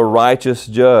 the righteous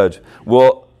judge,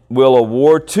 will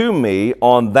award to me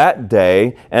on that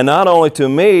day, and not only to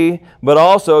me, but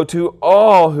also to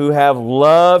all who have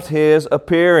loved His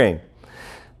appearing.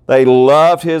 They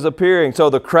loved His appearing. So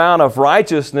the crown of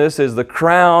righteousness is the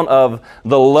crown of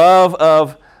the love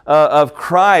of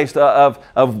Christ,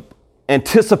 of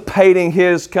anticipating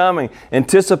His coming,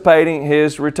 anticipating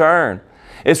His return.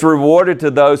 It's rewarded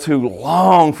to those who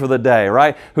long for the day,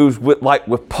 right? Who's like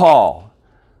with Paul.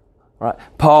 Right?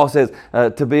 Paul says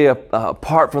to be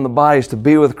apart from the body is to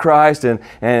be with Christ, and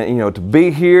to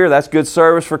be here, that's good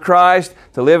service for Christ.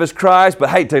 To live as Christ,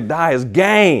 but hey, to die is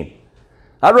gain.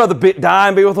 I'd rather die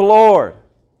and be with the Lord.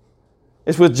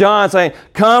 It's with John saying,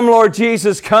 come Lord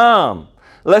Jesus, come.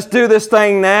 Let's do this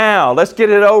thing now. Let's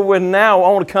get it over with now. I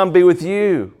want to come be with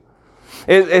you.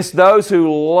 It's those who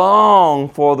long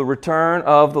for the return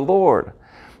of the Lord.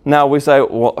 Now we say,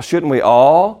 well, shouldn't we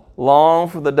all long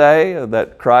for the day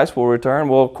that Christ will return?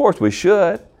 Well, of course we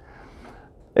should.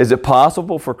 Is it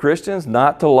possible for Christians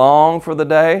not to long for the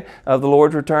day of the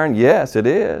Lord's return? Yes, it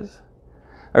is.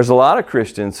 There's a lot of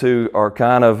Christians who are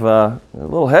kind of a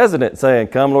little hesitant saying,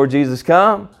 come Lord Jesus,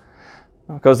 come.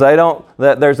 Because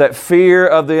there's that fear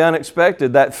of the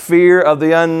unexpected, that fear of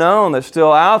the unknown that's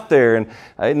still out there. And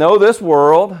they know this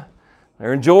world.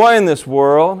 They're enjoying this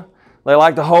world. They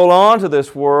like to hold on to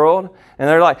this world. And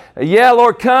they're like, yeah,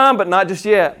 Lord, come, but not just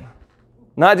yet.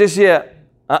 Not just yet.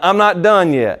 I'm not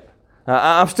done yet.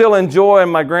 I'm still enjoying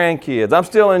my grandkids. I'm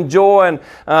still enjoying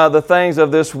the things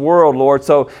of this world, Lord.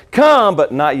 So come,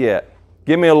 but not yet.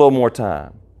 Give me a little more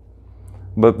time.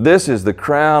 But this is the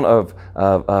crown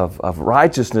of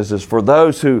righteousness is for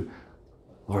those who,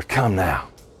 Lord, come now.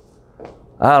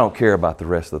 I don't care about the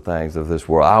rest of the things of this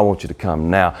world. I want you to come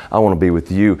now. I want to be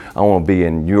with you. I want to be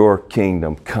in your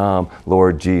kingdom. Come,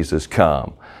 Lord Jesus,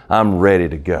 come. I'm ready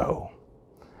to go.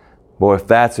 Boy, if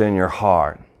that's in your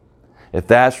heart,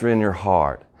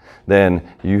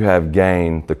 then you have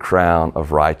gained the crown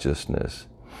of righteousness.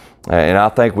 And I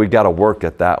think we've got to work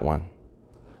at that one.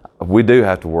 We do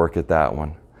have to work at that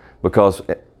one, because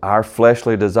our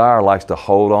fleshly desire likes to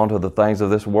hold on to the things of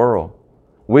this world.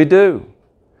 We do.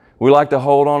 We like to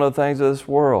hold on to the things of this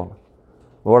world.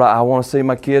 Lord, I want to see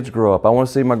my kids grow up. I want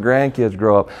to see my grandkids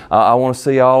grow up. I want to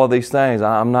see all of these things.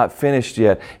 I'm not finished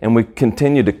yet. And we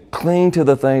continue to cling to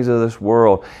the things of this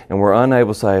world, and we're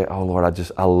unable to say, oh Lord,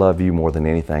 I love you more than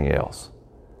anything else.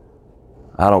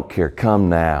 I don't care. Come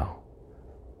now.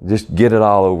 Just get it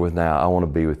all over with now. I want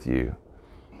to be with you.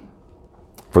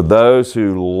 For those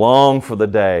who long for the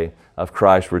day of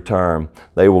Christ's return,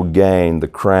 they will gain the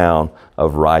crown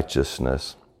of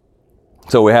righteousness.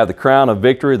 So we have the crown of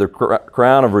victory, the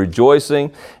crown of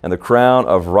rejoicing, and the crown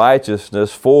of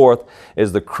righteousness. Fourth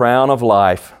is the crown of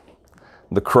life.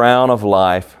 The crown of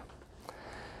life.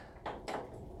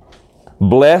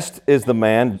 Blessed is the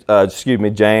man,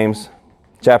 James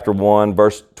chapter 1,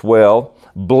 verse 12.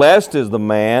 Blessed is the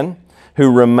man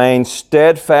who remains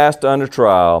steadfast under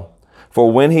trial,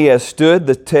 for when he has stood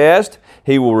the test,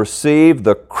 he will receive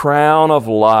the crown of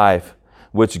life,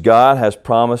 which God has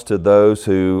promised to those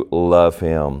who love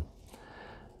Him.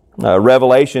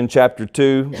 Revelation chapter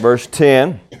 2, verse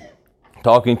 10,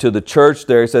 talking to the church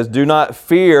there, he says, do not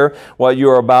fear what you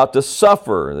are about to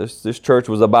suffer. This church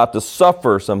was about to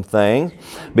suffer some things.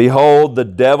 Behold, the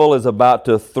devil is about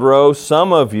to throw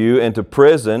some of you into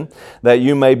prison, that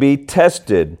you may be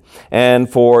tested.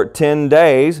 And for 10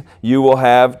 days you will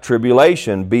have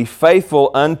tribulation. Be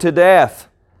faithful unto death,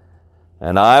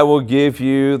 and I will give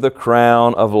you the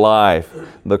crown of life,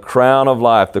 the crown of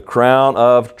life, the crown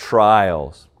of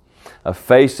trials, of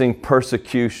facing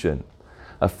persecution,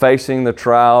 of facing the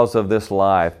trials of this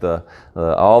life,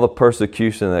 all the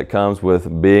persecution that comes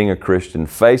with being a Christian,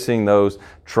 facing those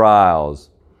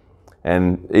trials,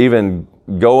 and even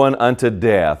going unto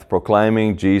death,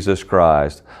 proclaiming Jesus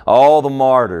Christ. All the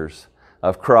martyrs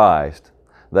of Christ,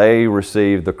 they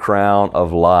received the crown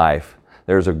of life.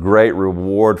 There's a great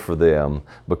reward for them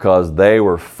because they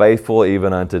were faithful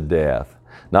even unto death.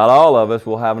 Not all of us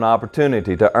will have an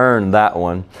opportunity to earn that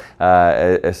one,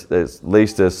 at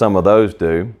least as some of those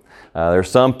do. There's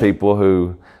some people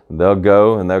who they'll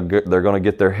go and they're going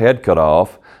to get their head cut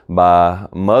off by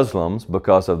Muslims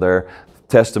because of their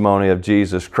testimony of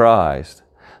Jesus Christ.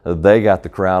 They got the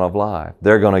crown of life.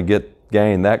 They're going to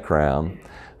gain that crown.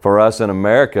 For us in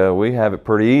America, we have it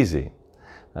pretty easy.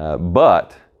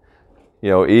 But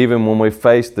even when we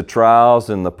face the trials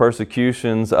and the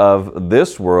persecutions of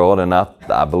this world, and I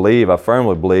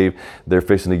firmly believe they're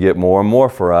fixing to get more and more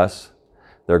for us.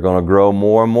 They're going to grow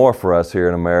more and more for us here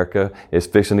in America. It's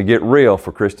fixing to get real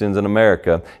for Christians in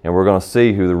America, and we're going to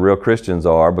see who the real Christians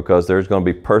are, because there's going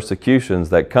to be persecutions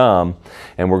that come,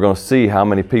 and we're going to see how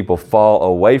many people fall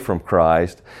away from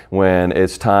Christ when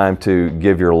it's time to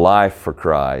give your life for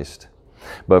Christ.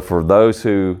 But for those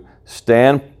who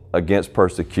stand against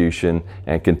persecution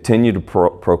and continue to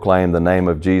proclaim the name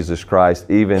of Jesus Christ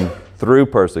even through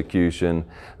persecution,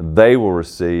 they will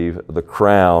receive the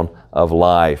crown of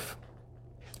life.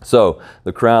 So,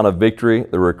 the crown of victory,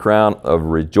 the crown of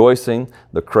rejoicing,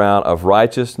 the crown of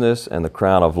righteousness, and the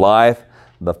crown of life.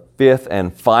 The fifth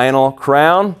and final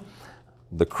crown,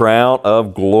 the crown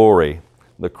of glory.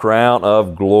 The crown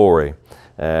of glory.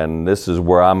 And this is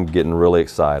where I'm getting really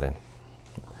excited.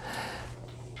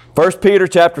 1 Peter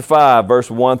chapter 5, verse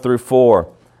 1 through 4.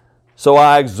 So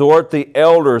I exhort the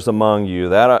elders among you,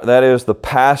 that is the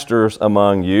pastors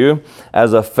among you,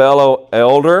 as a fellow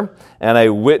elder and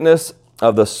a witness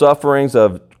of the sufferings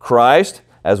of Christ,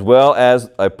 as well as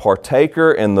a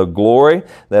partaker in the glory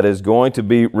that is going to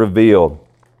be revealed.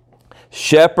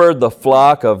 Shepherd the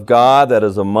flock of God that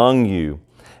is among you,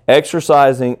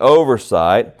 exercising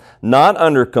oversight, not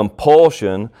under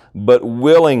compulsion, but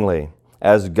willingly,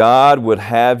 as God would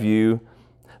have you,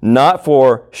 not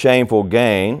for shameful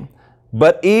gain,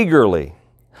 but eagerly,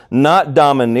 not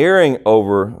domineering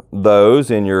over those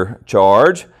in your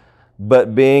charge,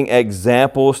 but being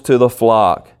examples to the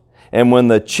flock. And when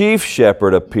the chief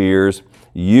shepherd appears,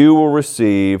 you will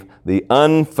receive the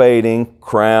unfading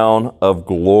crown of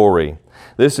glory.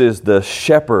 This is the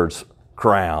shepherd's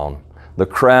crown, the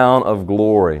crown of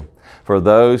glory. For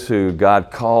those who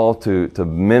God called to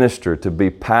minister, to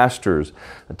be pastors,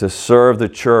 to serve the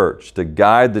church, to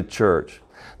guide the church,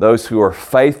 those who are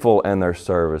faithful in their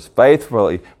service,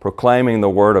 faithfully proclaiming the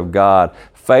Word of God,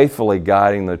 faithfully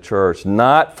guiding the church,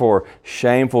 not for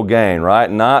shameful gain,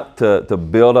 right? Not to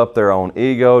build up their own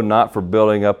ego, not for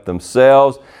building up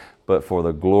themselves, but for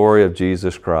the glory of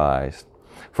Jesus Christ.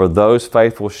 For those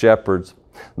faithful shepherds,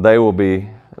 they will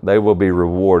be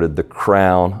rewarded the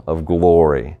crown of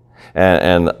glory.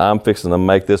 And I'm fixing to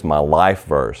make this my life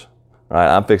verse. Right?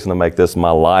 I'm fixing to make this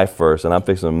my life verse, and I'm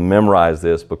fixing to memorize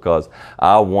this because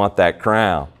I want that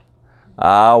crown.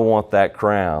 I want that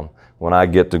crown when I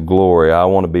get to glory. I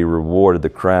want to be rewarded the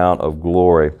crown of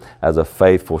glory as a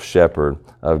faithful shepherd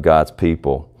of God's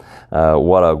people.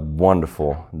 What a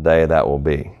wonderful day that will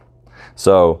be.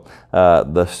 So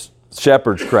the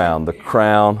shepherd's crown, the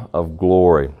crown of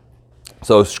glory.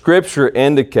 So Scripture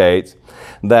indicates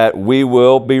that we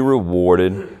will be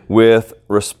rewarded with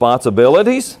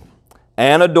responsibilities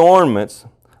and adornments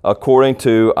according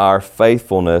to our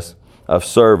faithfulness of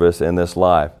service in this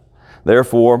life.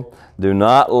 Therefore, do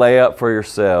not lay up for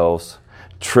yourselves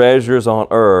treasures on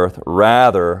earth,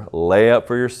 rather lay up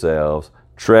for yourselves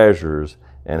treasures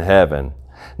in heaven.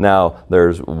 Now,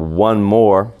 there's one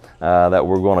more that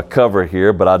we're going to cover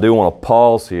here, but I do want to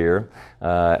pause here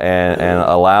and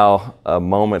allow a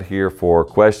moment here for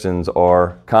questions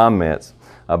or comments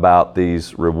about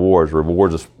these rewards of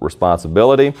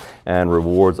responsibility and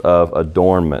rewards of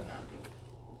adornment.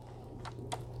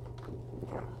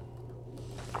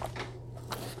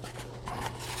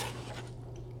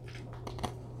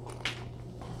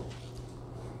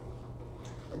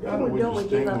 Don't we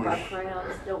give up our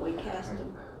crowns? Don't we cast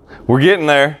them? We're getting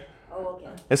there. Oh, okay.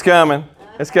 It's coming.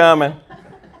 It's coming.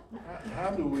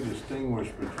 How do we distinguish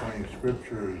between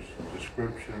Scripture's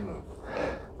description of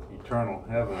eternal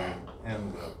heaven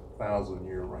and the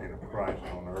 1,000-year reign of Christ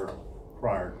on earth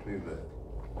prior to that?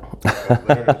 Because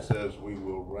there it says we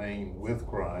will reign with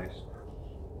Christ,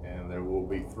 and there will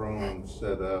be thrones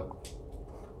set up,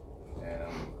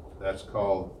 and that's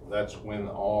when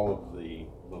all of the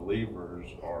believers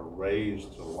are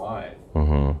raised to life.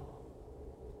 Mm-hmm.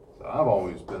 So I've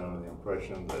always been under the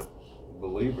impression that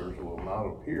believers will not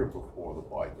appear before the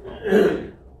white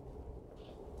throne.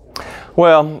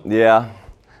 Well, yeah,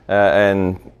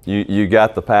 and you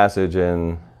got the passage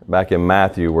back in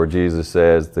Matthew where Jesus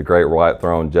says the great white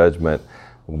throne judgment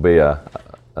will be a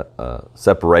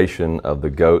separation of the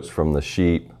goats from the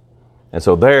sheep. And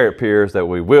so there it appears that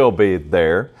we will be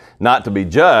there, not to be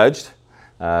judged.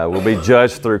 We'll be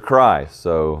judged through Christ.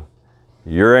 So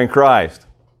you're in Christ.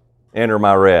 Enter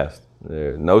my rest.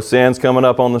 No sins coming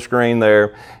up on the screen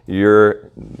there.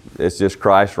 It's just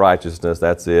Christ's righteousness.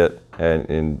 That's it.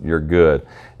 And you're good.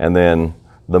 And then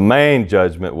the main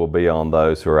judgment will be on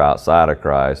those who are outside of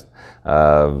Christ.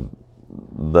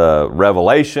 The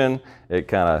Revelation, you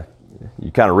kind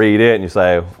of read it and you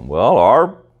say, well,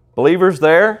 are believers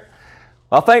there?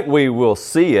 I think we will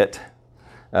see it.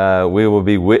 We will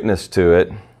be witness to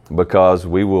it because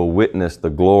we will witness the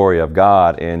glory of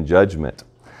God in judgment.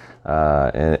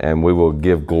 And we will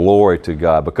give glory to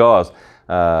God because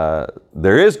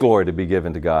there is glory to be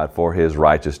given to God for His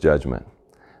righteous judgment.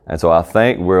 And so I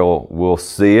think we'll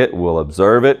see it, we'll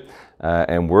observe it,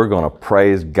 and we're going to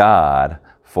praise God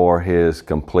for His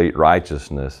complete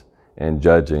righteousness in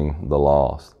judging the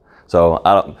lost. So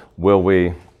how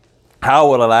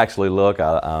will it actually look?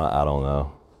 I don't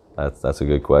know. That's a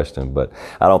good question, but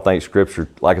I don't think Scripture,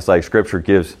 like I say, Scripture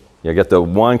gives, you get the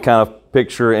one kind of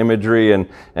picture imagery in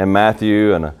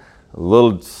Matthew and a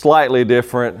little slightly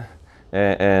different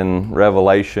in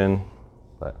Revelation.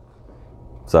 But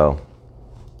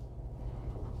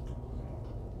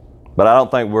I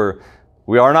don't think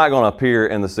we are not going to appear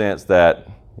in the sense that,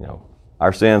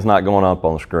 our sin's not going up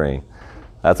on the screen.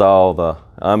 That's all the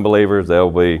unbelievers.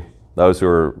 They'll be those who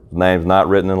are names not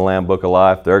written in the Lamb Book of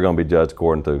Life. They're going to be judged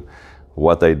according to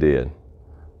what they did.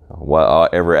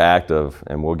 Every act of,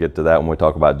 and we'll get to that when we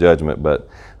talk about judgment, but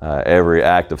every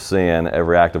act of sin,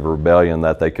 every act of rebellion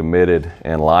that they committed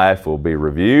in life will be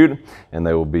reviewed and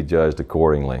they will be judged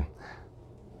accordingly.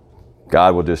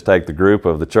 God will just take the group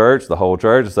of the church, the whole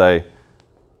church, and say,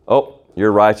 oh,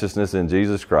 your righteousness in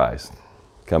Jesus Christ,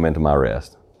 come into my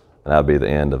rest. And that'll be the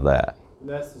end of that. And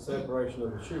that's the separation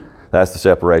of the sheep. That's the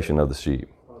separation of the sheep.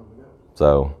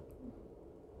 So,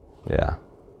 yeah.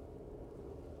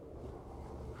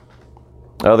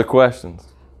 Other questions?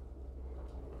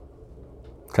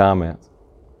 Comments?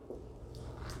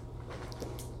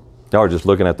 Y'all are just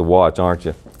looking at the watch, aren't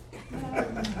you? We are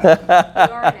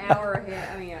an hour ahead.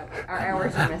 Our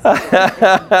hours are messing up.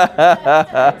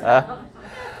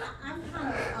 I'm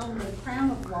kind of on the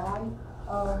crown of life.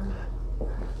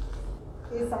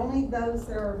 It's only those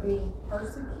that are being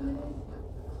persecuted.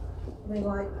 I mean,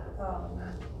 like,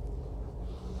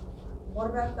 what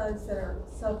about those that are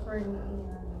suffering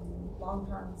in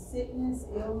long-term sickness,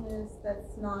 illness?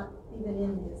 That's not even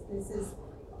in this. This is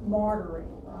martyring,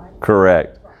 right?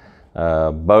 Correct.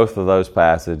 Both of those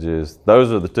passages,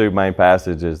 those are the two main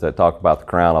passages that talk about the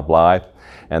crown of life,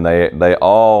 and they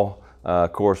all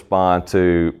correspond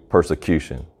to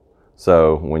persecution.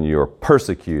 So when you are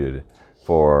persecuted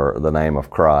for the name of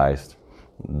Christ,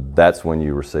 that's when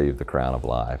you receive the crown of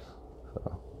life.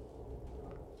 So,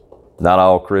 not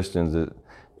all Christians,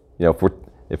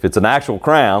 if it's an actual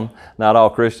crown, not all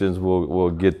Christians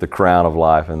will get the crown of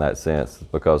life in that sense,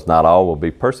 because not all will be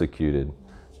persecuted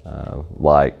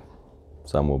like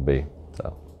some will be.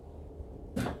 So,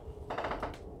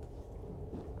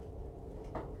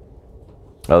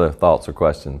 other thoughts or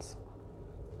questions?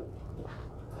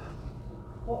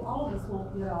 Well, all of us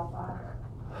won't get off either.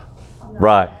 I'm not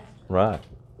Right, asking.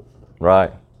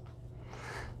 right.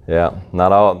 Yeah,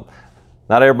 not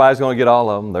everybody's going to get all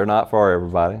of them. They're not for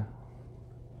everybody.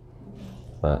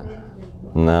 But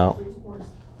no,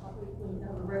 We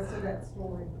know the rest of that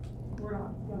story. We're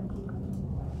not going to keep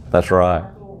them. that's right.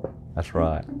 That's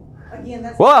right. Again,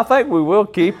 that's Well, I think we will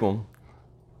keep them,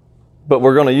 but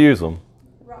we're going to use them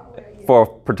right where you for a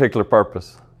particular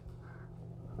purpose.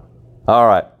 All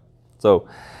right. So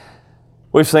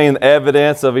we've seen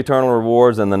evidence of eternal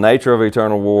rewards and the nature of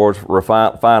eternal rewards.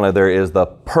 Finally, there is the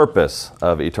purpose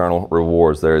of eternal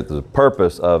rewards. There is the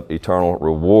purpose of eternal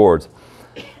rewards.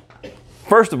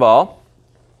 First of all,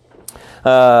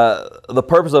 the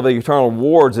purpose of eternal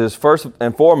rewards is first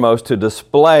and foremost to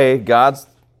display God's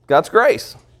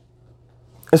grace.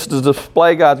 It's to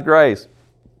display God's grace.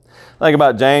 Think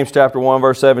about James chapter 1,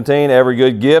 verse 17. Every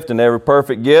good gift and every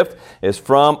perfect gift is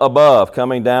from above,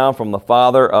 coming down from the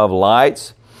Father of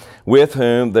lights, with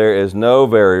whom there is no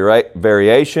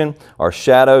variation or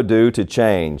shadow due to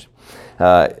change.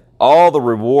 All the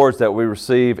rewards that we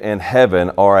receive in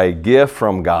heaven are a gift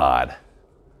from God.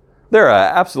 They're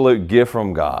an absolute gift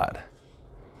from God.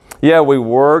 Yeah, we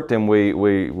worked and we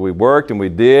worked and we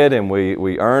did and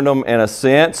we earned them in a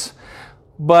sense,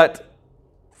 but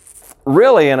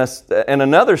really in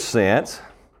another sense,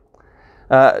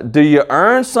 do you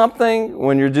earn something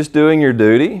when you're just doing your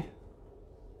duty?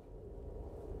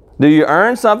 Do you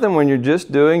earn something when you're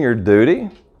just doing your duty?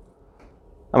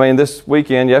 I mean,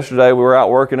 yesterday we were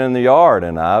out working in the yard,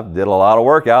 and I did a lot of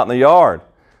work out in the yard.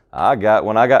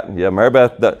 Mary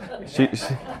Beth, she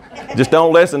just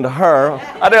don't listen to her.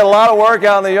 I did a lot of work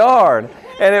out in the yard,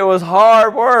 and it was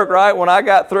hard work, right? When I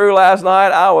got through last night,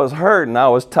 I was hurting, I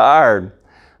was tired.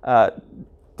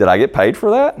 Did I get paid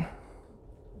for that?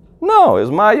 No, it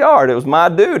was my yard. It was my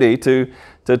duty to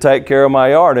take care of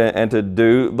my yard and to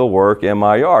do the work in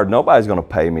my yard. Nobody's going to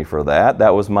pay me for that.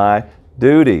 That was my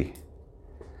duty.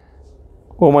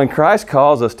 Well, when Christ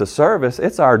calls us to service,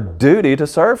 it's our duty to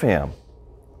serve Him.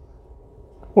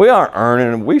 We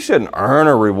shouldn't earn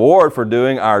a reward for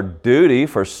doing our duty,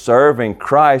 for serving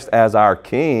Christ as our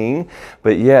King,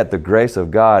 but yet the grace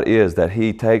of God is that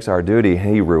He takes our duty and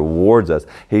He rewards us.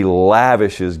 He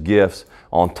lavishes gifts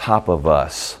on top of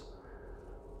us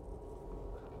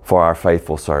for our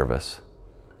faithful service.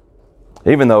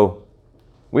 Even though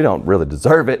we don't really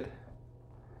deserve it,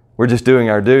 we're just doing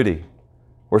our duty.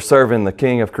 We're serving the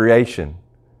King of creation.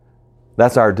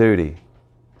 That's our duty.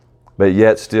 But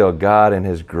yet still, God in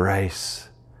His grace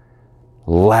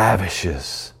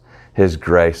lavishes His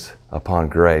grace upon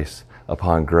grace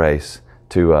upon grace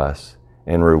to us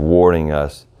in rewarding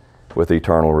us with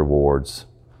eternal rewards.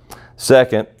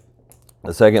 The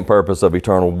second purpose of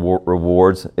eternal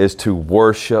rewards is to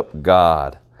worship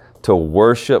God. To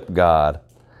worship God.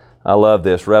 I love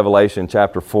this. Revelation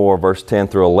chapter 4, verse 10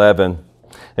 through 11.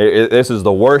 This is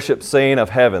the worship scene of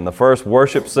heaven, the first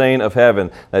worship scene of heaven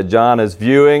that John is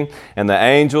viewing, and the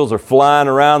angels are flying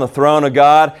around the throne of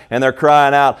God, and they're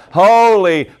crying out,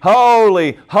 "Holy,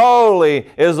 holy, holy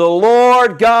is the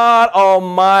Lord God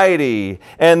Almighty."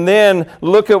 And then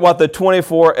look at what the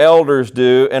 24 elders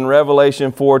do in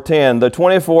Revelation 4:10. The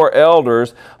 24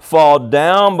 elders fall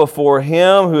down before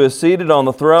Him who is seated on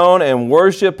the throne and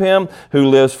worship Him who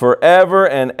lives forever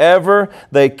and ever.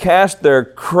 They cast their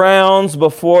crowns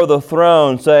before the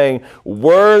throne, saying,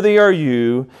 "Worthy are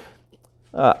you,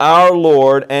 our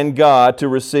Lord and God, to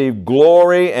receive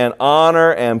glory and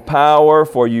honor and power,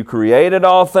 for you created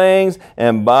all things,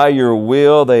 and by your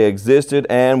will they existed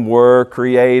and were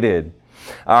created."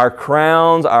 Our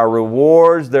crowns, our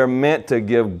rewards, they're meant to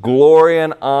give glory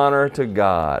and honor to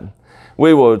God.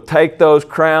 We will take those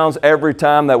crowns every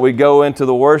time that we go into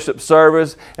the worship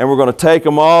service, and we're going to take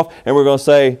them off, and we're going to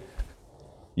say,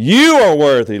 "You are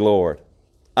worthy, Lord.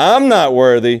 I'm not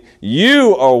worthy.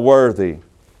 You are worthy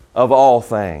of all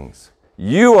things.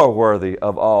 You are worthy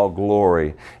of all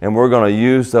glory. And we're going to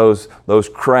use those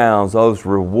crowns, those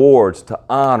rewards to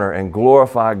honor and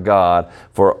glorify God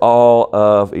for all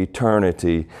of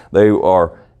eternity. They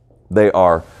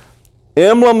are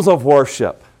emblems of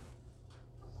worship,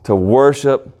 to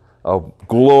worship a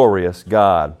glorious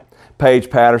God. Paige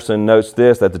Patterson notes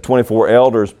this, that the 24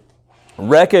 elders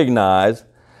recognize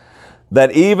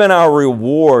that even our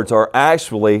rewards are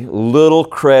actually little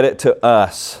credit to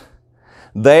us.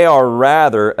 They are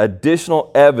rather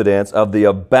additional evidence of the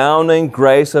abounding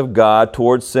grace of God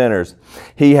towards sinners.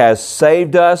 He has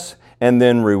saved us and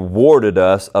then rewarded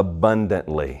us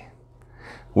abundantly.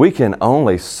 We can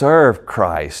only serve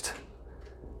Christ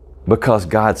because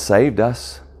God saved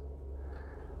us.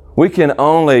 We can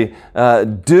only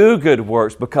do good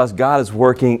works because God is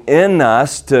working in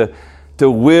us to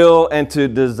will and to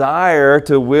desire,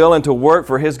 to will and to work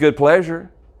for His good pleasure.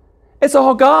 It's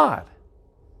all God.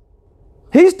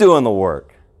 He's doing the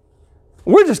work.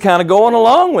 We're just kind of going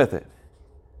along with it.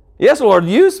 Yes, Lord,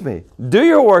 use me. Do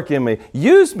your work in me.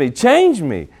 Use me. Change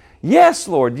me. Yes,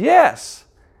 Lord, yes.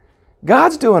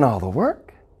 God's doing all the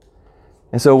work.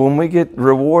 And so when we get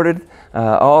rewarded,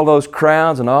 all those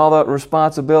crowns and all that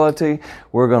responsibility,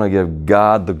 we're going to give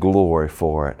God the glory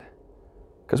for it.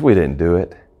 Because we didn't do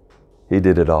it. He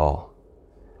did it all.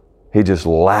 He just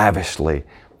lavishly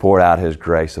poured out His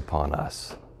grace upon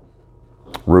us,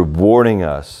 rewarding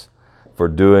us for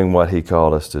doing what He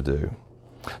called us to do.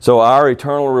 So our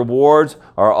eternal rewards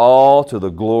are all to the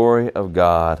glory of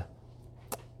God.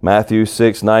 Matthew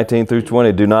 6:19 through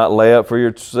 20, do not lay up for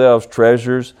yourselves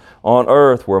treasures on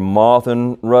earth where moth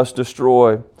and rust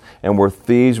destroy and where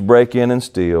thieves break in and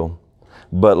steal.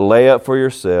 But lay up for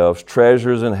yourselves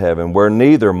treasures in heaven where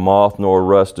neither moth nor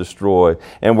rust destroy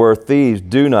and where thieves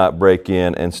do not break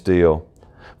in and steal.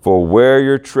 For where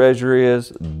your treasure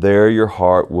is, there your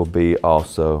heart will be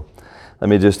also. Let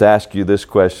me just ask you this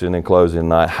question in closing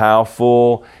tonight. How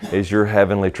full is your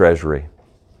heavenly treasury?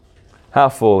 How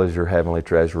full is your heavenly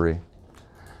treasury?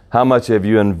 How much have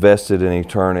you invested in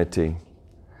eternity?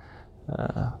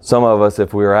 Some of us,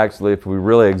 if we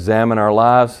really examine our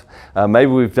lives, maybe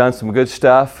we've done some good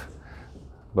stuff,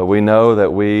 but we know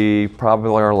that we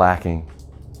probably are lacking.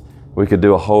 We could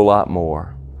do a whole lot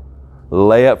more.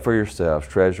 Lay up for yourselves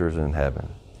treasures in heaven.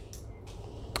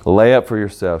 Lay up for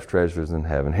yourselves treasures in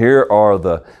heaven. Here are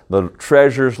the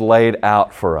treasures laid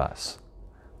out for us,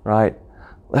 right?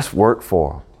 Let's work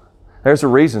for them. There's a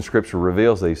reason Scripture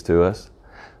reveals these to us,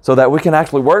 so that we can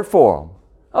actually work for them.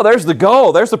 Oh, there's the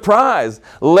goal. There's the prize.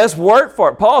 Let's work for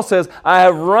it. Paul says, I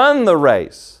have run the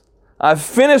race. I've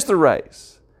finished the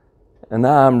race. And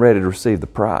now I'm ready to receive the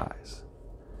prize.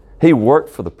 He worked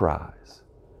for the prize.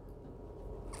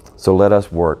 So let us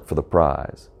work for the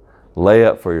prize. Lay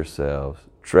up for yourselves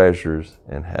treasures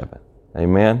in heaven.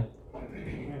 Amen?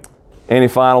 Any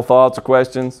final thoughts or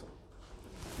questions?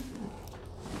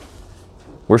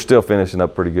 We're still finishing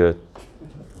up pretty good.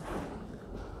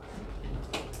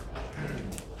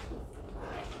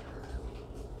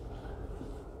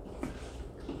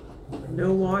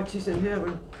 No watches in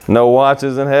heaven. No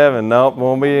watches in heaven. Nope,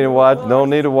 won't be any watch. Don't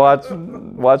need to watch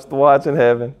the watch in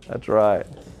heaven. That's right.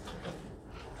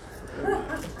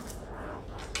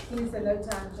 He said no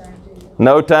time change.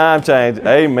 No time change.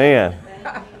 Amen.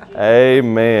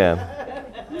 Amen.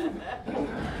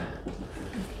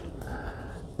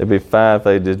 It'd be fine if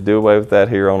they just do away with that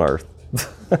here on earth.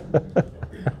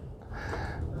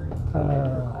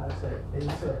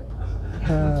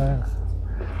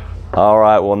 All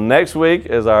right, well, next week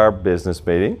is our business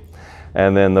meeting.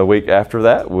 And then the week after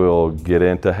that, we'll get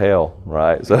into hell,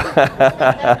 right? So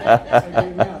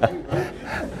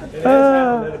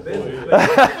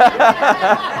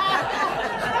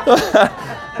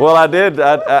well, I did.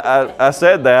 I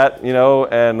said that, you know,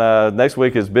 and next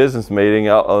week is business meeting.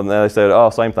 And they said, oh,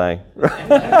 same thing.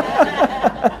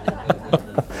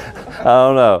 I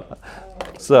don't know.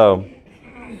 So,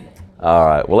 all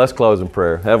right. Well, let's close in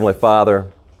prayer. Heavenly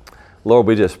Father, Lord,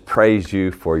 we just praise you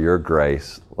for your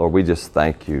grace. Lord, we just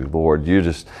thank you, Lord. You're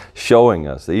just showing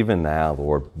us, even now,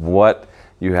 Lord, what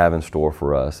you have in store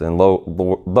for us. And though,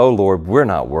 Lord, we're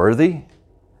not worthy.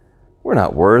 We're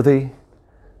not worthy.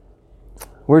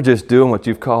 We're just doing what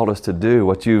you've called us to do,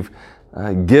 what you've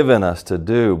given us to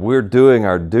do. We're doing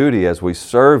our duty as we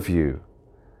serve you.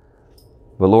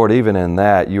 But Lord, even in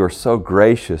that, you are so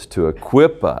gracious to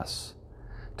equip us,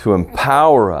 to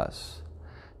empower us,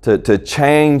 to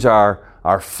change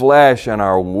our flesh and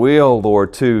our will,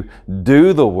 Lord, to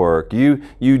do the work. You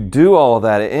do all of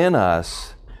that in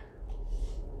us.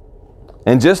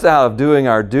 And just out of doing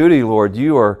our duty, Lord,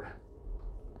 you are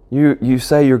You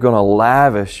say you're going to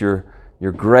lavish your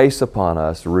grace upon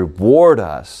us, reward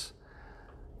us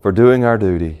for doing our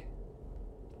duty.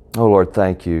 Oh Lord,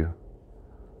 thank you.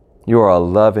 You are a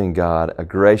loving God, a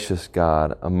gracious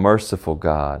God, a merciful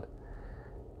God.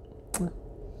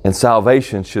 And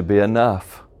salvation should be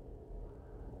enough.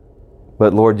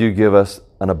 But Lord, you give us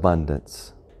an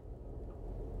abundance.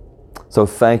 So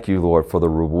thank you, Lord, for the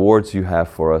rewards you have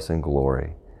for us in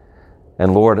glory.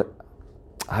 And Lord,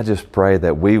 I just pray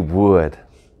that we would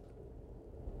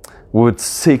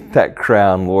seek that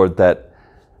crown, Lord, that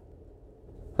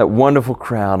wonderful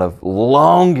crown of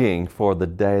longing for the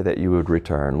day that you would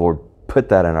return. Lord, put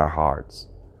that in our hearts.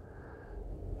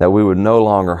 That we would no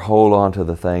longer hold on to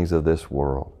the things of this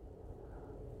world.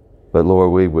 But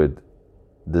Lord, we would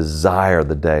desire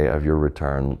the day of your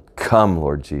return. Come,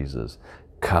 Lord Jesus,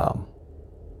 come.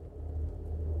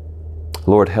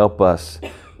 Lord, help us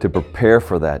to prepare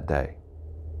for that day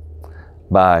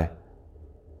by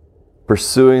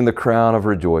pursuing the crown of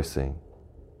rejoicing,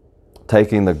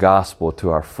 taking the gospel to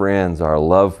our friends, our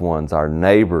loved ones, our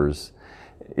neighbors,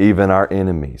 even our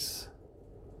enemies,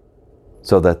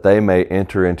 so that they may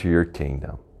enter into your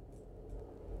kingdom.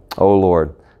 Oh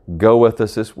Lord, go with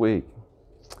us this week.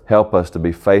 Help us to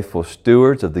be faithful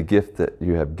stewards of the gift that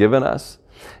you have given us,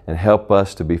 and help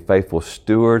us to be faithful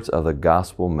stewards of the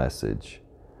gospel message.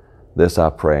 This I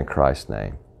pray in Christ's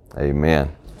name.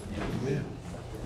 Amen. Amen.